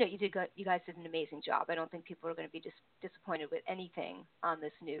 You know, you guys did an amazing job. I don't think people are going to be disappointed with anything on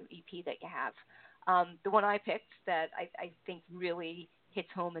this new EP that you have. The one I picked that I think really hits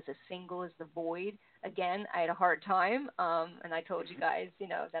home as a single is The Void. Again, I had a hard time, and I told you guys, you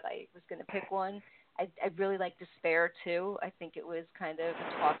know, that I was going to pick one. I really like Despair too. I think it was kind of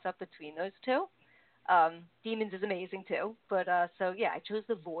a toss-up between those two. Demons is amazing too, but so yeah, I chose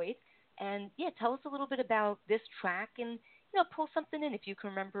The Void, and yeah, tell us a little bit about this track, and you know, pull something in if you can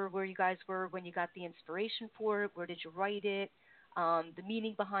remember where you guys were when you got the inspiration for it, where did you write it, the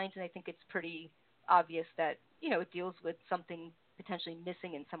meaning behind it. I think it's pretty obvious that, you know, it deals with something potentially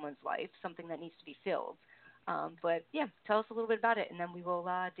missing in someone's life, something that needs to be filled. But yeah, tell us a little bit about it, and then we will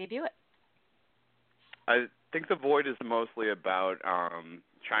debut it. I think The Void is mostly about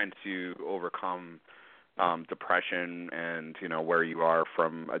trying to overcome depression and, you know, where you are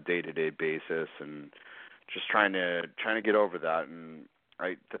from a day-to-day basis, and just trying to get over that. And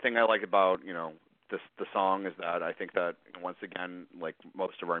the thing I like about, you know, the song is that I think that, once again, like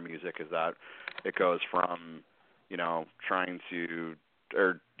most of our music, is that it goes from, you know, trying to,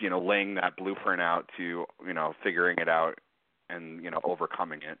 or, you know, laying that blueprint out to, you know, figuring it out and, you know,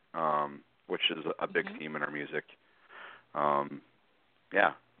 overcoming it, which is a big theme in our music.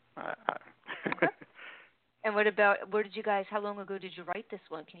 Yeah. Okay. And how long ago did you write this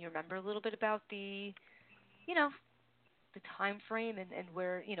one? Can you remember a little bit about the, you know, the time frame and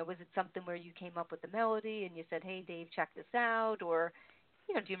where, you know, was it something where you came up with the melody and you said, hey, Dave, check this out? Or,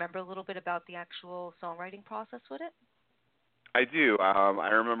 you know, do you remember a little bit about the actual songwriting process with it? I do. I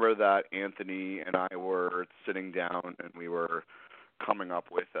remember that Anthony and I were sitting down and we were coming up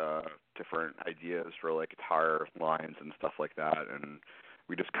with different ideas for like guitar lines and stuff like that, and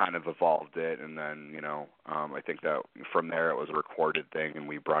we just kind of evolved it, and then, you know, I think that from there it was a recorded thing, and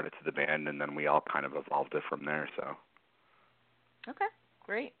we brought it to the band, and then we all kind of evolved it from there. So. Okay,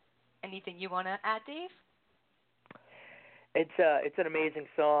 great. Anything you want to add, Dave? It's an amazing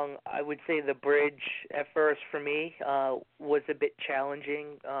song. I would say the bridge at first for me was a bit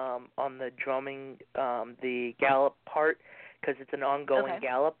challenging on the drumming, the gallop part, because it's an ongoing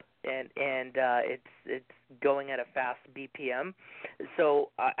gallop, and it's going at a fast BPM. So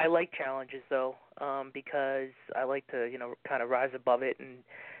I like challenges though, because I like to, you know, kind of rise above it and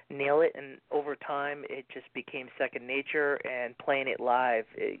nail it. And over time, it just became second nature. And playing it live,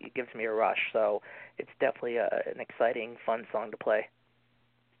 it gives me a rush. So it's definitely an exciting, fun song to play.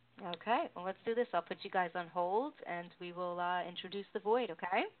 Okay, well, let's do this. I'll put you guys on hold, and we will introduce The Void.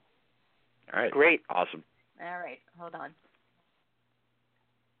 Okay. All right. Great. Awesome. All right. Hold on.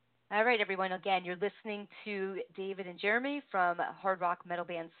 All right, everyone. Again, you're listening to David and Jeremy from hard rock metal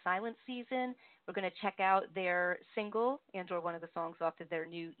band Silent Season. We're going to check out their single and/or one of the songs off of their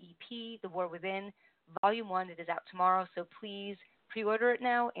new EP, The War Within, Volume 1. It is out tomorrow, so please pre-order it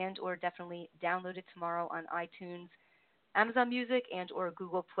now and/or definitely download it tomorrow on iTunes, Amazon Music, and/or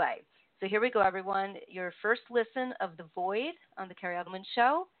Google Play. So here we go, everyone. Your first listen of The Void on the Kerri Edelman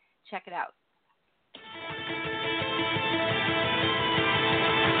Show. Check it out.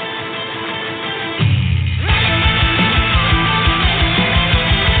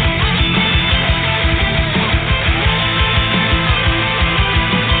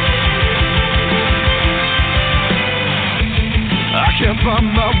 I can't find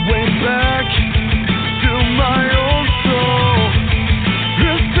my way back to my own soul.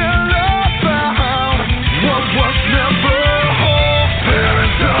 Is there love behind?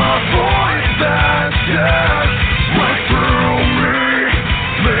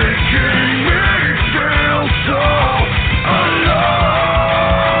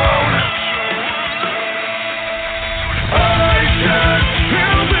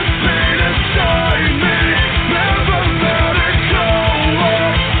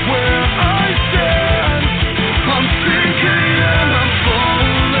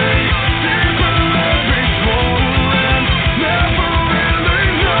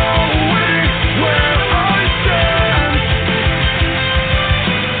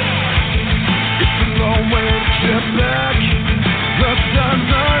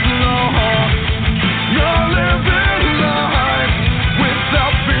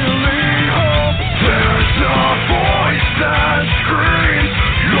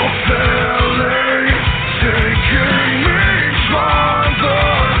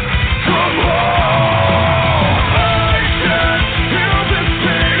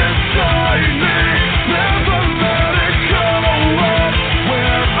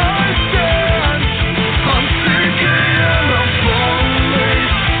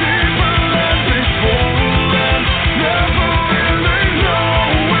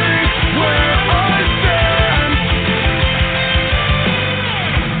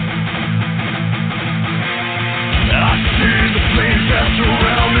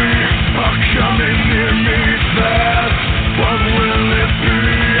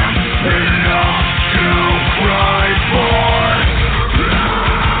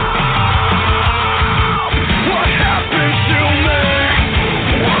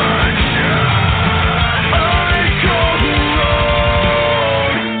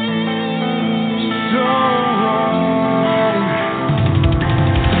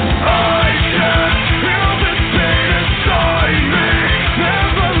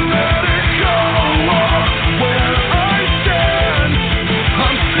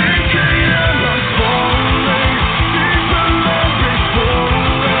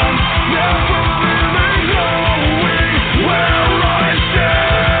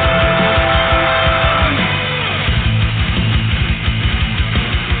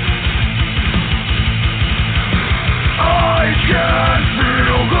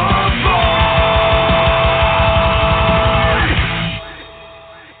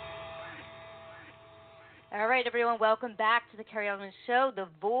 right, everyone, welcome back to the Kerri Edelman Show, The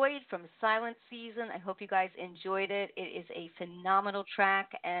Void from Silent Season. I hope you guys enjoyed it. It is a phenomenal track,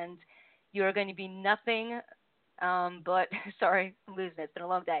 and you're going to be nothing but, sorry, I'm losing it. It's been a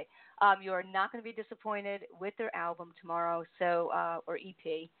long day. You are not going to be disappointed with their album tomorrow, or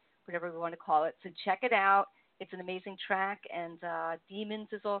EP, whatever we want to call it. So check it out. It's an amazing track, and Demons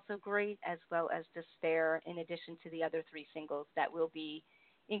is also great, as well as Despair, in addition to the other 3 singles that will be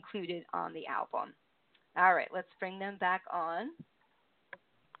included on the album. All right, let's bring them back on.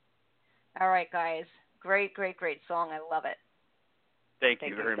 All right, guys. Great, great, great song. I love it. Thank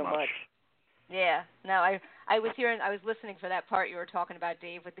you very so much. Yeah. No, I was listening for that part you were talking about,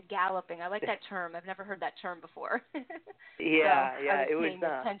 Dave, with the galloping. I like that term. I've never heard that term before. Yeah, so yeah. I It was was paying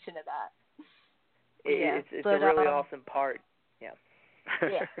attention to that. It's a really awesome part. Yeah.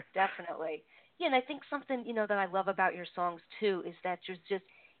 Yeah, definitely. Yeah, and I think something, that I love about your songs, too, is that there's just,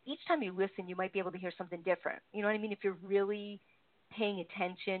 each time you listen, you might be able to hear something different. You know what I mean? If you're really paying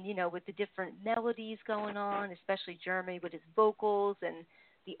attention, with the different melodies going on, especially Jeremy with his vocals and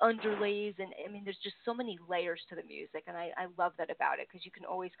the underlays. And, I mean, there's just so many layers to the music, and I love that about it because you can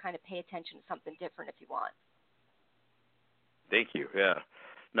always kind of pay attention to something different if you want. Thank you. Yeah.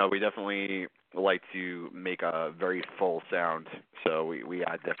 No, we definitely like to make a very full sound, so we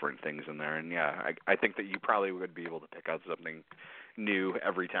add different things in there. And, yeah, I think that you probably would be able to pick out something new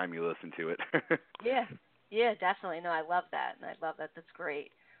every time you listen to it. Yeah, definitely. No, I love that, and I love that. That's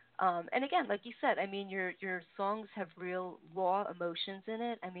great. And again, like you said, I mean, your songs have real raw emotions in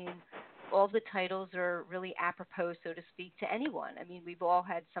it. I mean, all the titles are really apropos, so to speak, to anyone. I mean, we've all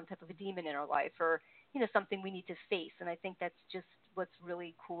had some type of a demon in our life, or something we need to face. And I think that's just what's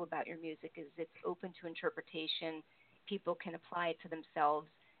really cool about your music is it's open to interpretation. People can apply it to themselves,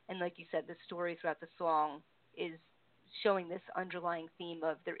 and like you said, the story throughout the song is showing this underlying theme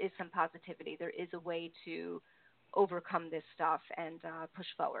of there is some positivity. There is a way to overcome this stuff and push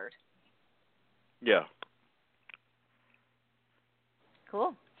forward. Yeah.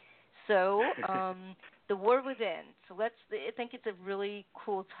 Cool. So, The War Within. So I think it's a really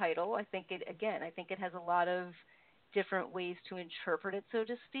cool title. I think it has a lot of different ways to interpret it, so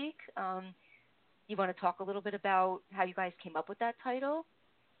to speak. You want to talk a little bit about how you guys came up with that title?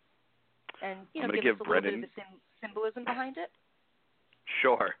 And, give us a little bit of the symbolism behind it?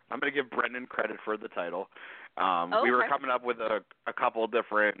 Sure. I'm going to give Brendan credit for the title. Okay. We were coming up with a couple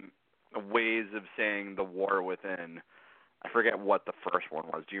different ways of saying The War Within. I forget what the first one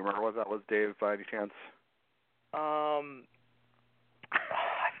was. Do you remember what that was, Dave, by any chance?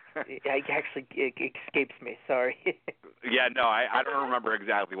 It escapes me. Sorry. Yeah, no, I don't remember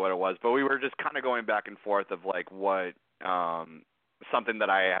exactly what it was, but we were just kind of going back and forth of like what something that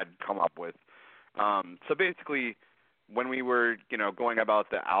I had come up with. So basically, when we were going about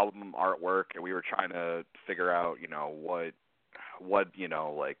the album artwork and we were trying to figure out what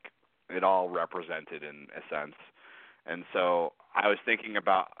like it all represented in a sense, and so I was thinking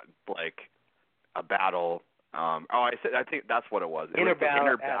about like a battle. I think that's what it was. It was the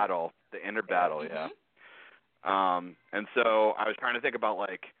inner battle. The inner battle, yeah. And so I was trying to think about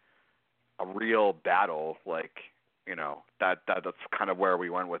like a real battle, like that's kind of where we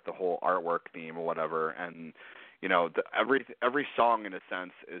went with the whole artwork theme or whatever. And every song in a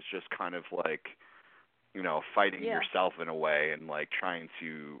sense is just kind of like fighting yourself in a way and like trying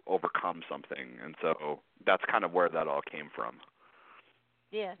to overcome something. And so that's kind of where that all came from.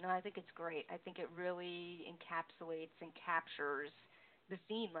 Yeah, no, I think it's great. I think it really encapsulates and captures the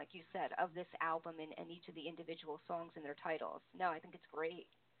theme, like you said, of this album and each of the individual songs and their titles. No, I think it's great.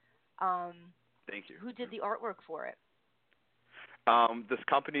 Thank you. Who did the artwork for it? This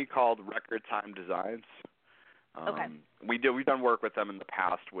company called Record Time Designs. Okay. We've done work with them in the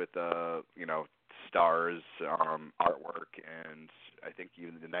past with Stars artwork and I think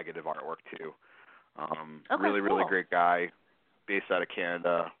even the negative artwork too. Really great guy, based out of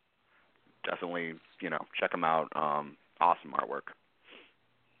Canada. Definitely, check him out. Awesome artwork.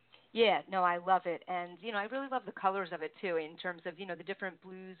 Yeah, no, I love it. And, I really love the colors of it, too, in terms of, the different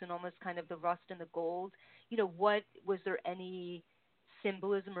blues and almost kind of the rust and the gold. Was there any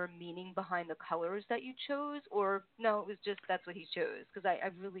symbolism or meaning behind the colors that you chose? Or, no, it was just that's what he chose? Because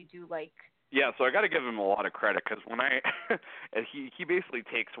I really do like... Yeah, so I got to give him a lot of credit because when he basically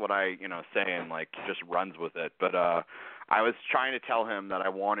takes what I say and like just runs with it. But I was trying to tell him that I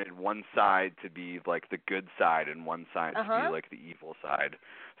wanted one side to be like the good side and one side to be like the evil side.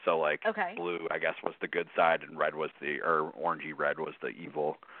 So like blue, I guess, was the good side and red was or orangey red was the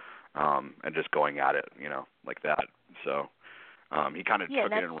evil, and just going at it, like that. So he kind of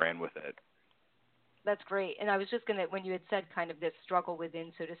took it and ran with it. That's great. And I was just gonna, when you had said kind of this struggle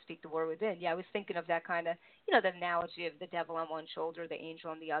within, so to speak, the war within. Yeah, I was thinking of that kind of, the analogy of the devil on one shoulder, the angel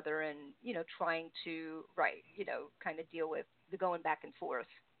on the other, and trying to, right, kind of deal with the going back and forth,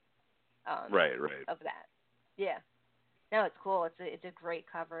 Right, right. of that. Yeah. No, it's cool. It's a great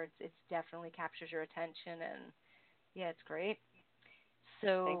cover. It's definitely captures your attention, and yeah, it's great.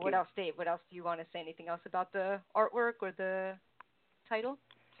 So Thank what you. else, Dave? What else do you want to say? Anything else about the artwork or the title?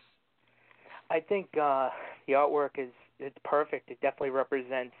 I think the artwork is it's perfect. It definitely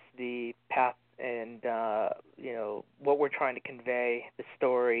represents the path and what we're trying to convey, the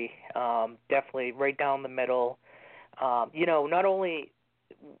story. Definitely right down the middle. Not only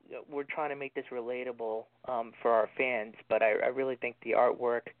we're trying to make this relatable for our fans, but I really think the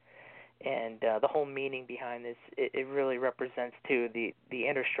artwork and the whole meaning behind this, it really represents too the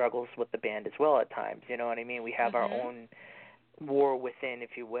inner struggles with the band as well at times. You know what I mean? We have our Mhm. own war within,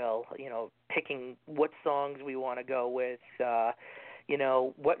 if you will. Picking what songs we want to go with.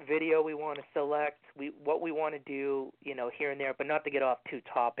 What video we want to select. What we want to do. Here and there, but not to get off too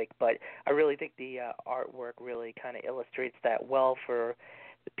topic. But I really think the artwork really kind of illustrates that well for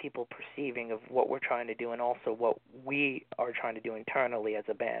the people perceiving of what we're trying to do, and also what we are trying to do internally as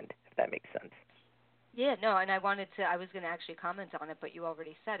a band, if that makes sense. Yeah, no, and I was going to actually comment on it, but you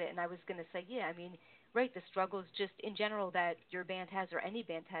already said it, and I was going to say, yeah, I mean, right, the struggles just in general that your band has or any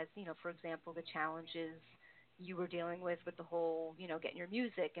band has, for example, the challenges you were dealing with the whole, getting your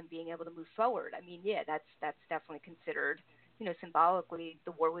music and being able to move forward. I mean, yeah, that's definitely considered, symbolically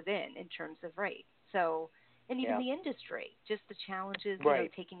the war within in terms of, right. So, and even Yeah. the industry, just the challenges,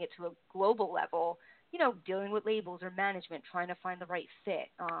 Right. taking it to a global level, dealing with labels or management, trying to find the right fit.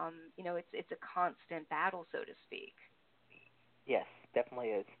 It's a constant battle, so to speak. Yes,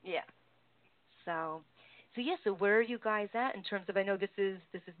 definitely is. Yeah. So, so where are you guys at in terms of? I know this is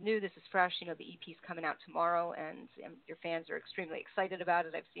new, this is fresh. The EP's coming out tomorrow, and your fans are extremely excited about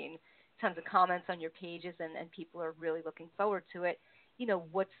it. I've seen tons of comments on your pages, and people are really looking forward to it.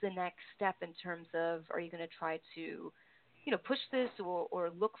 What's the next step in terms of? Are you going to try to push this or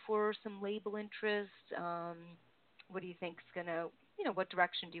look for some label interest? What do you think is going to, what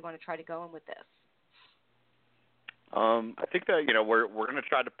direction do you want to try to go in with this? I think that we're going to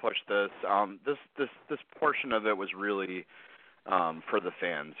try to push this. This portion of it was really for the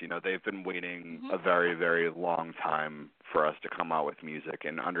fans. They've been waiting Mm-hmm. a very, very long time for us to come out with music,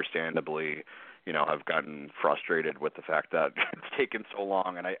 and understandably, I've gotten frustrated with the fact that it's taken so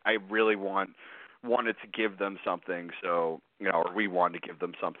long, and I really wanted to give them something. So or we wanted to give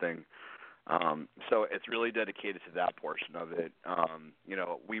them something. So it's really dedicated to that portion of it.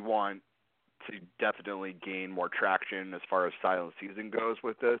 We want to definitely gain more traction as far as Silent Season goes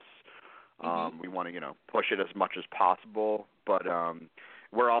with this. We want to, push it as much as possible, but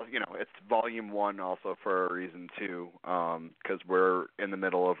we're all, it's volume 1 also for a reason too, because we're in the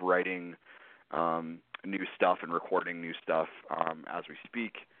middle of writing new stuff and recording new stuff as we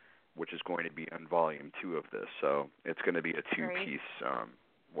speak, which is going to be on volume 2 of this. So it's going to be a 2-piece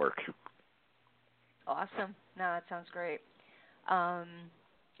work. Awesome. No, that sounds great.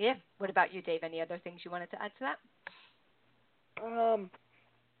 Yeah. What about you, Dave? Any other things you wanted to add to that?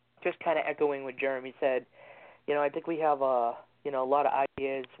 Just kind of echoing what Jeremy said. I think we have a lot of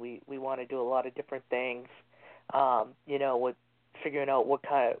ideas. We want to do a lot of different things. With figuring out what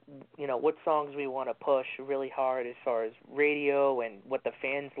kind of what songs we want to push really hard as far as radio and what the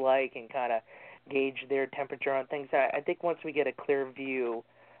fans like, and kind of gauge their temperature on things. I think once we get a clear view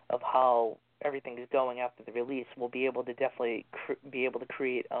of how everything is going after the release, we'll be able to definitely be able to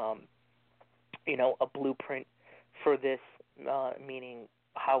create a blueprint for this, meaning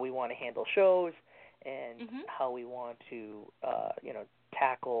how we want to handle shows and how we want to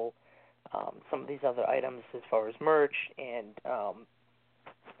tackle some of these other items as far as merch and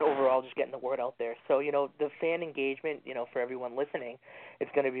overall just getting the word out there. So the fan engagement, for everyone listening,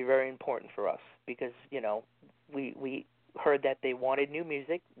 it's going to be very important for us, because we heard that they wanted new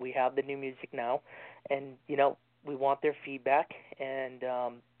music. We have the new music now, and we want their feedback, and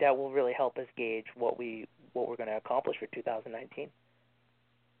that will really help us gauge what we're going to accomplish for 2019.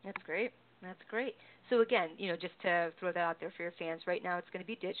 That's great. That's great. So again, just to throw that out there for your fans, right now it's going to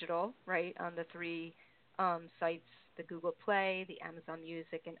be digital, right, on the 3 sites, the Google Play, the Amazon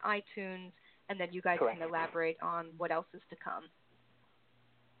Music, and iTunes, and then you guys Correct. can elaborate on what else is to come.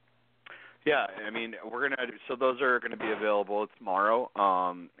 Yeah, I mean, so those are going to be available tomorrow,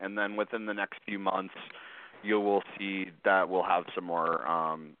 and then within the next few months, you will see that we'll have some more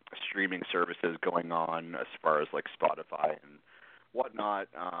streaming services going on as far as like Spotify and whatnot.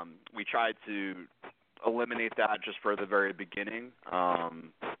 We tried to eliminate that just for the very beginning,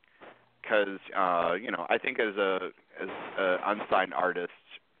 because I think as a unsigned artist,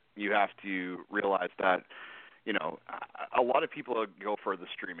 you have to realize that a lot of people go for the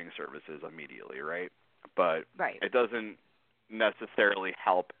streaming services immediately, right? But Right. it doesn't necessarily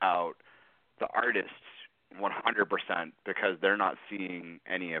help out the artists 100% because they're not seeing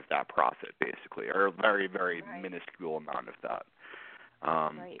any of that profit, basically, or a very, very minuscule amount of that.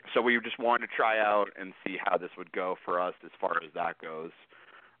 So we just wanted to try out and see how this would go for us as far as that goes.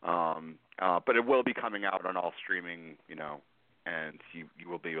 But it will be coming out on all streaming, and you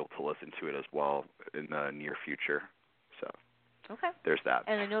will be able to listen to it as well in the near future. So there's that.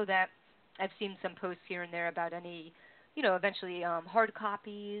 And I know that I've seen some posts here and there about any, eventually hard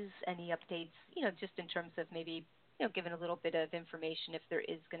copies, any updates, just in terms of maybe, giving a little bit of information if there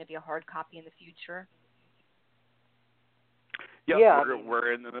is going to be a hard copy in the future. Yep, Yeah,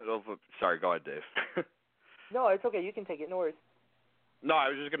 we're in the middle of sorry, go ahead, Dave. No, it's okay. You can take it. No worries. No, I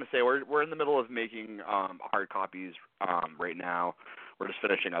was just going to say we're in the middle of making hard copies right now. We're just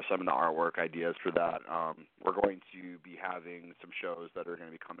finishing up some of the artwork ideas for that. We're going to be having some shows that are going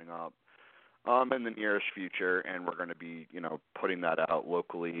to be coming up in the nearest future, and we're going to be, putting that out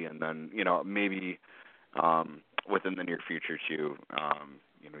locally, and then, maybe within the near future too,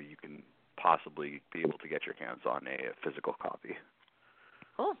 you can possibly be able to get your hands on a physical copy.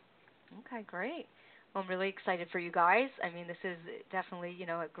 Cool. Okay, great. Well, I'm really excited for you guys. I mean, this is definitely,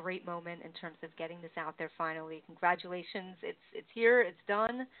 a great moment in terms of getting this out there finally. Congratulations. It's here. It's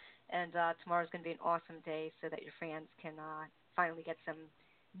done. And tomorrow's going to be an awesome day so that your fans can finally get some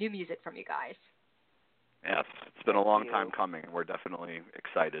new music from you guys. Yes, it's been a long time coming, and we're definitely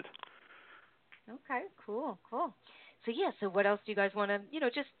excited. Okay, cool. So what else do you guys want to,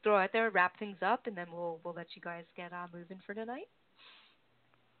 just throw out there, wrap things up, and then we'll let you guys get moving for tonight?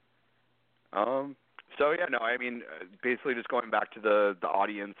 Basically just going back to the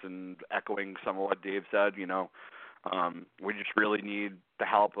audience and echoing some of what Dave said, we just really need the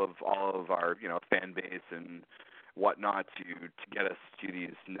help of all of our, fan base and whatnot to get us to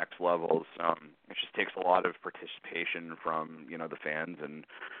these next levels. It just takes a lot of participation from, the fans, and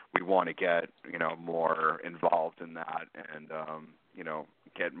we want to get, more involved in that and,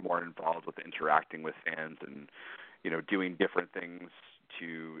 get more involved with interacting with fans and, doing different things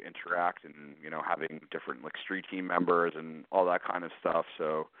to interact and, having different like street team members and all that kind of stuff.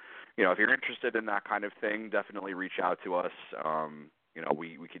 So, if you're interested in that kind of thing, definitely reach out to us.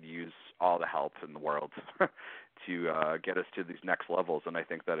 We could use all the help in the world to get us to these next levels. And I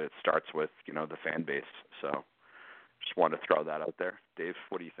think that it starts with, the fan base. So just wanted to throw that out there. Dave,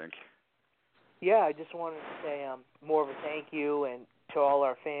 what do you think? Yeah, I just wanted to say more of a thank you and to all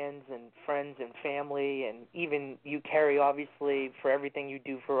our fans and friends and family, and even you, Kerri, obviously, for everything you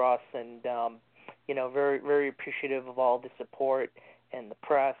do for us. And, very, very appreciative of all the support and the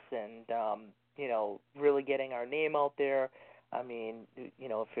press and, really getting our name out there. I mean,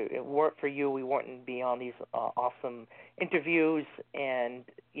 if it weren't for you, we wouldn't be on these awesome interviews. And,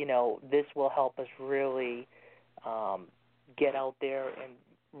 this will help us really get out there and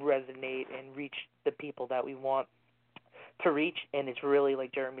resonate and reach the people that we want to reach. And it's really,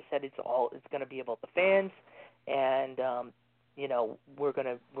 like Jeremy said, it's going to be about the fans. And, we're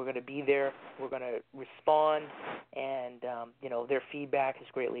gonna be there. We're gonna respond, and their feedback is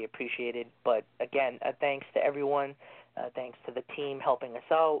greatly appreciated. But again, thanks to everyone. Thanks to the team helping us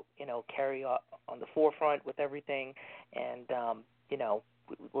out. Kerri on the forefront with everything, and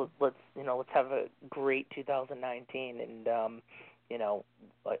let's have a great 2019. And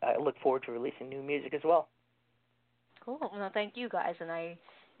I look forward to releasing new music as well. Cool. Well, thank you guys, and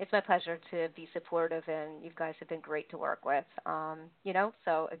it's my pleasure to be supportive, and you guys have been great to work with.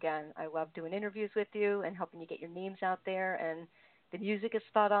 So again, I love doing interviews with you and helping you get your names out there, and the music is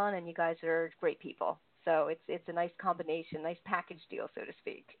spot on, and you guys are great people. So it's a nice combination, nice package deal, so to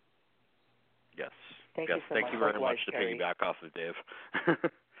speak. Yes. Thank you so much. Thank you very much to Kerri. piggyback off of Dave.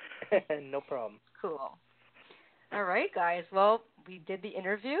 No problem. Cool. All right, guys. Well, we did the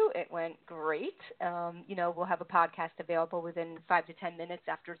interview. It went great. We'll have a podcast available within 5 to 10 minutes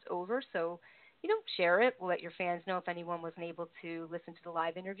after it's over. So, share it. We'll let your fans know if anyone wasn't able to listen to the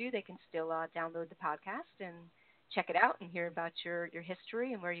live interview. They can still download the podcast and check it out and hear about your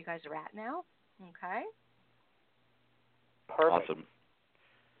history and where you guys are at now. Okay? Perfect. Awesome.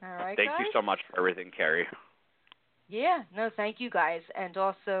 All right, Thank guys. you so much for everything, Kerri. Yeah, no, thank you guys. And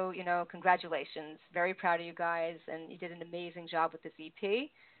also, congratulations. Very proud of you guys, and you did an amazing job with this EP.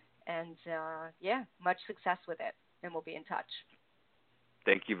 And, much success with it, and we'll be in touch.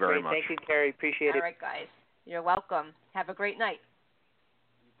 Thank you very much. Thank you, Kerri. Appreciate it. All right, guys. You're welcome. Have a great night.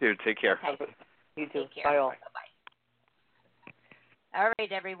 Dude, take care. Okay. You too. Take care. Bye, all. Bye-bye. All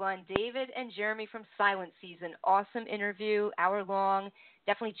right, everyone. David and Jeremy from Silent Season. Awesome interview, hour long.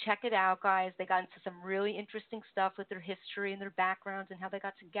 Definitely check it out, guys. They got into some really interesting stuff with their history and their backgrounds and how they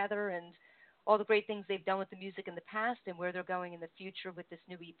got together and all the great things they've done with the music in the past and where they're going in the future with this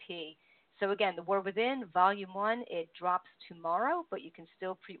new EP. So again, The War Within, Volume 1, it drops tomorrow, but you can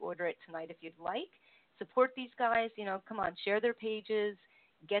still pre-order it tonight if you'd like. Support these guys. Come on, share their pages,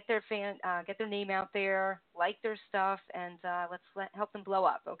 get their name out there, like their stuff, and help them blow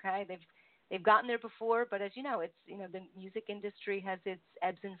up. Okay, they've gotten there before, but as you know, the music industry has its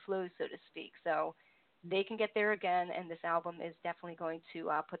ebbs and flows, so to speak. So they can get there again, and this album is definitely going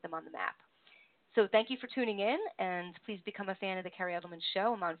to put them on the map. So thank you for tuning in, and please become a fan of the Kerri Edelman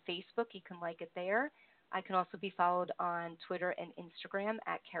Show. I'm on Facebook. You can like it there. I can also be followed on Twitter and Instagram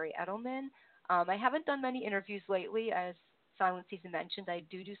at Kerri Edelman. I haven't done many interviews lately, as Silent Season mentioned. I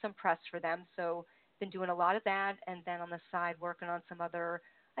do some press for them, so been doing a lot of that, and then on the side working on some other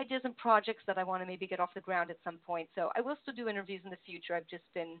ideas and projects that I want to maybe get off the ground at some point. So I will still do interviews in the future. I've just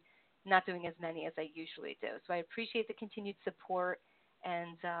been not doing as many as I usually do. So I appreciate the continued support.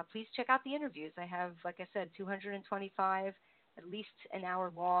 And please check out the interviews. I have, like I said, 225, at least an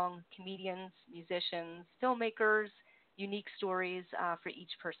hour long, comedians, musicians, filmmakers, unique stories for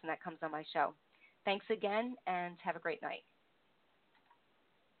each person that comes on my show. Thanks again, and have a great night.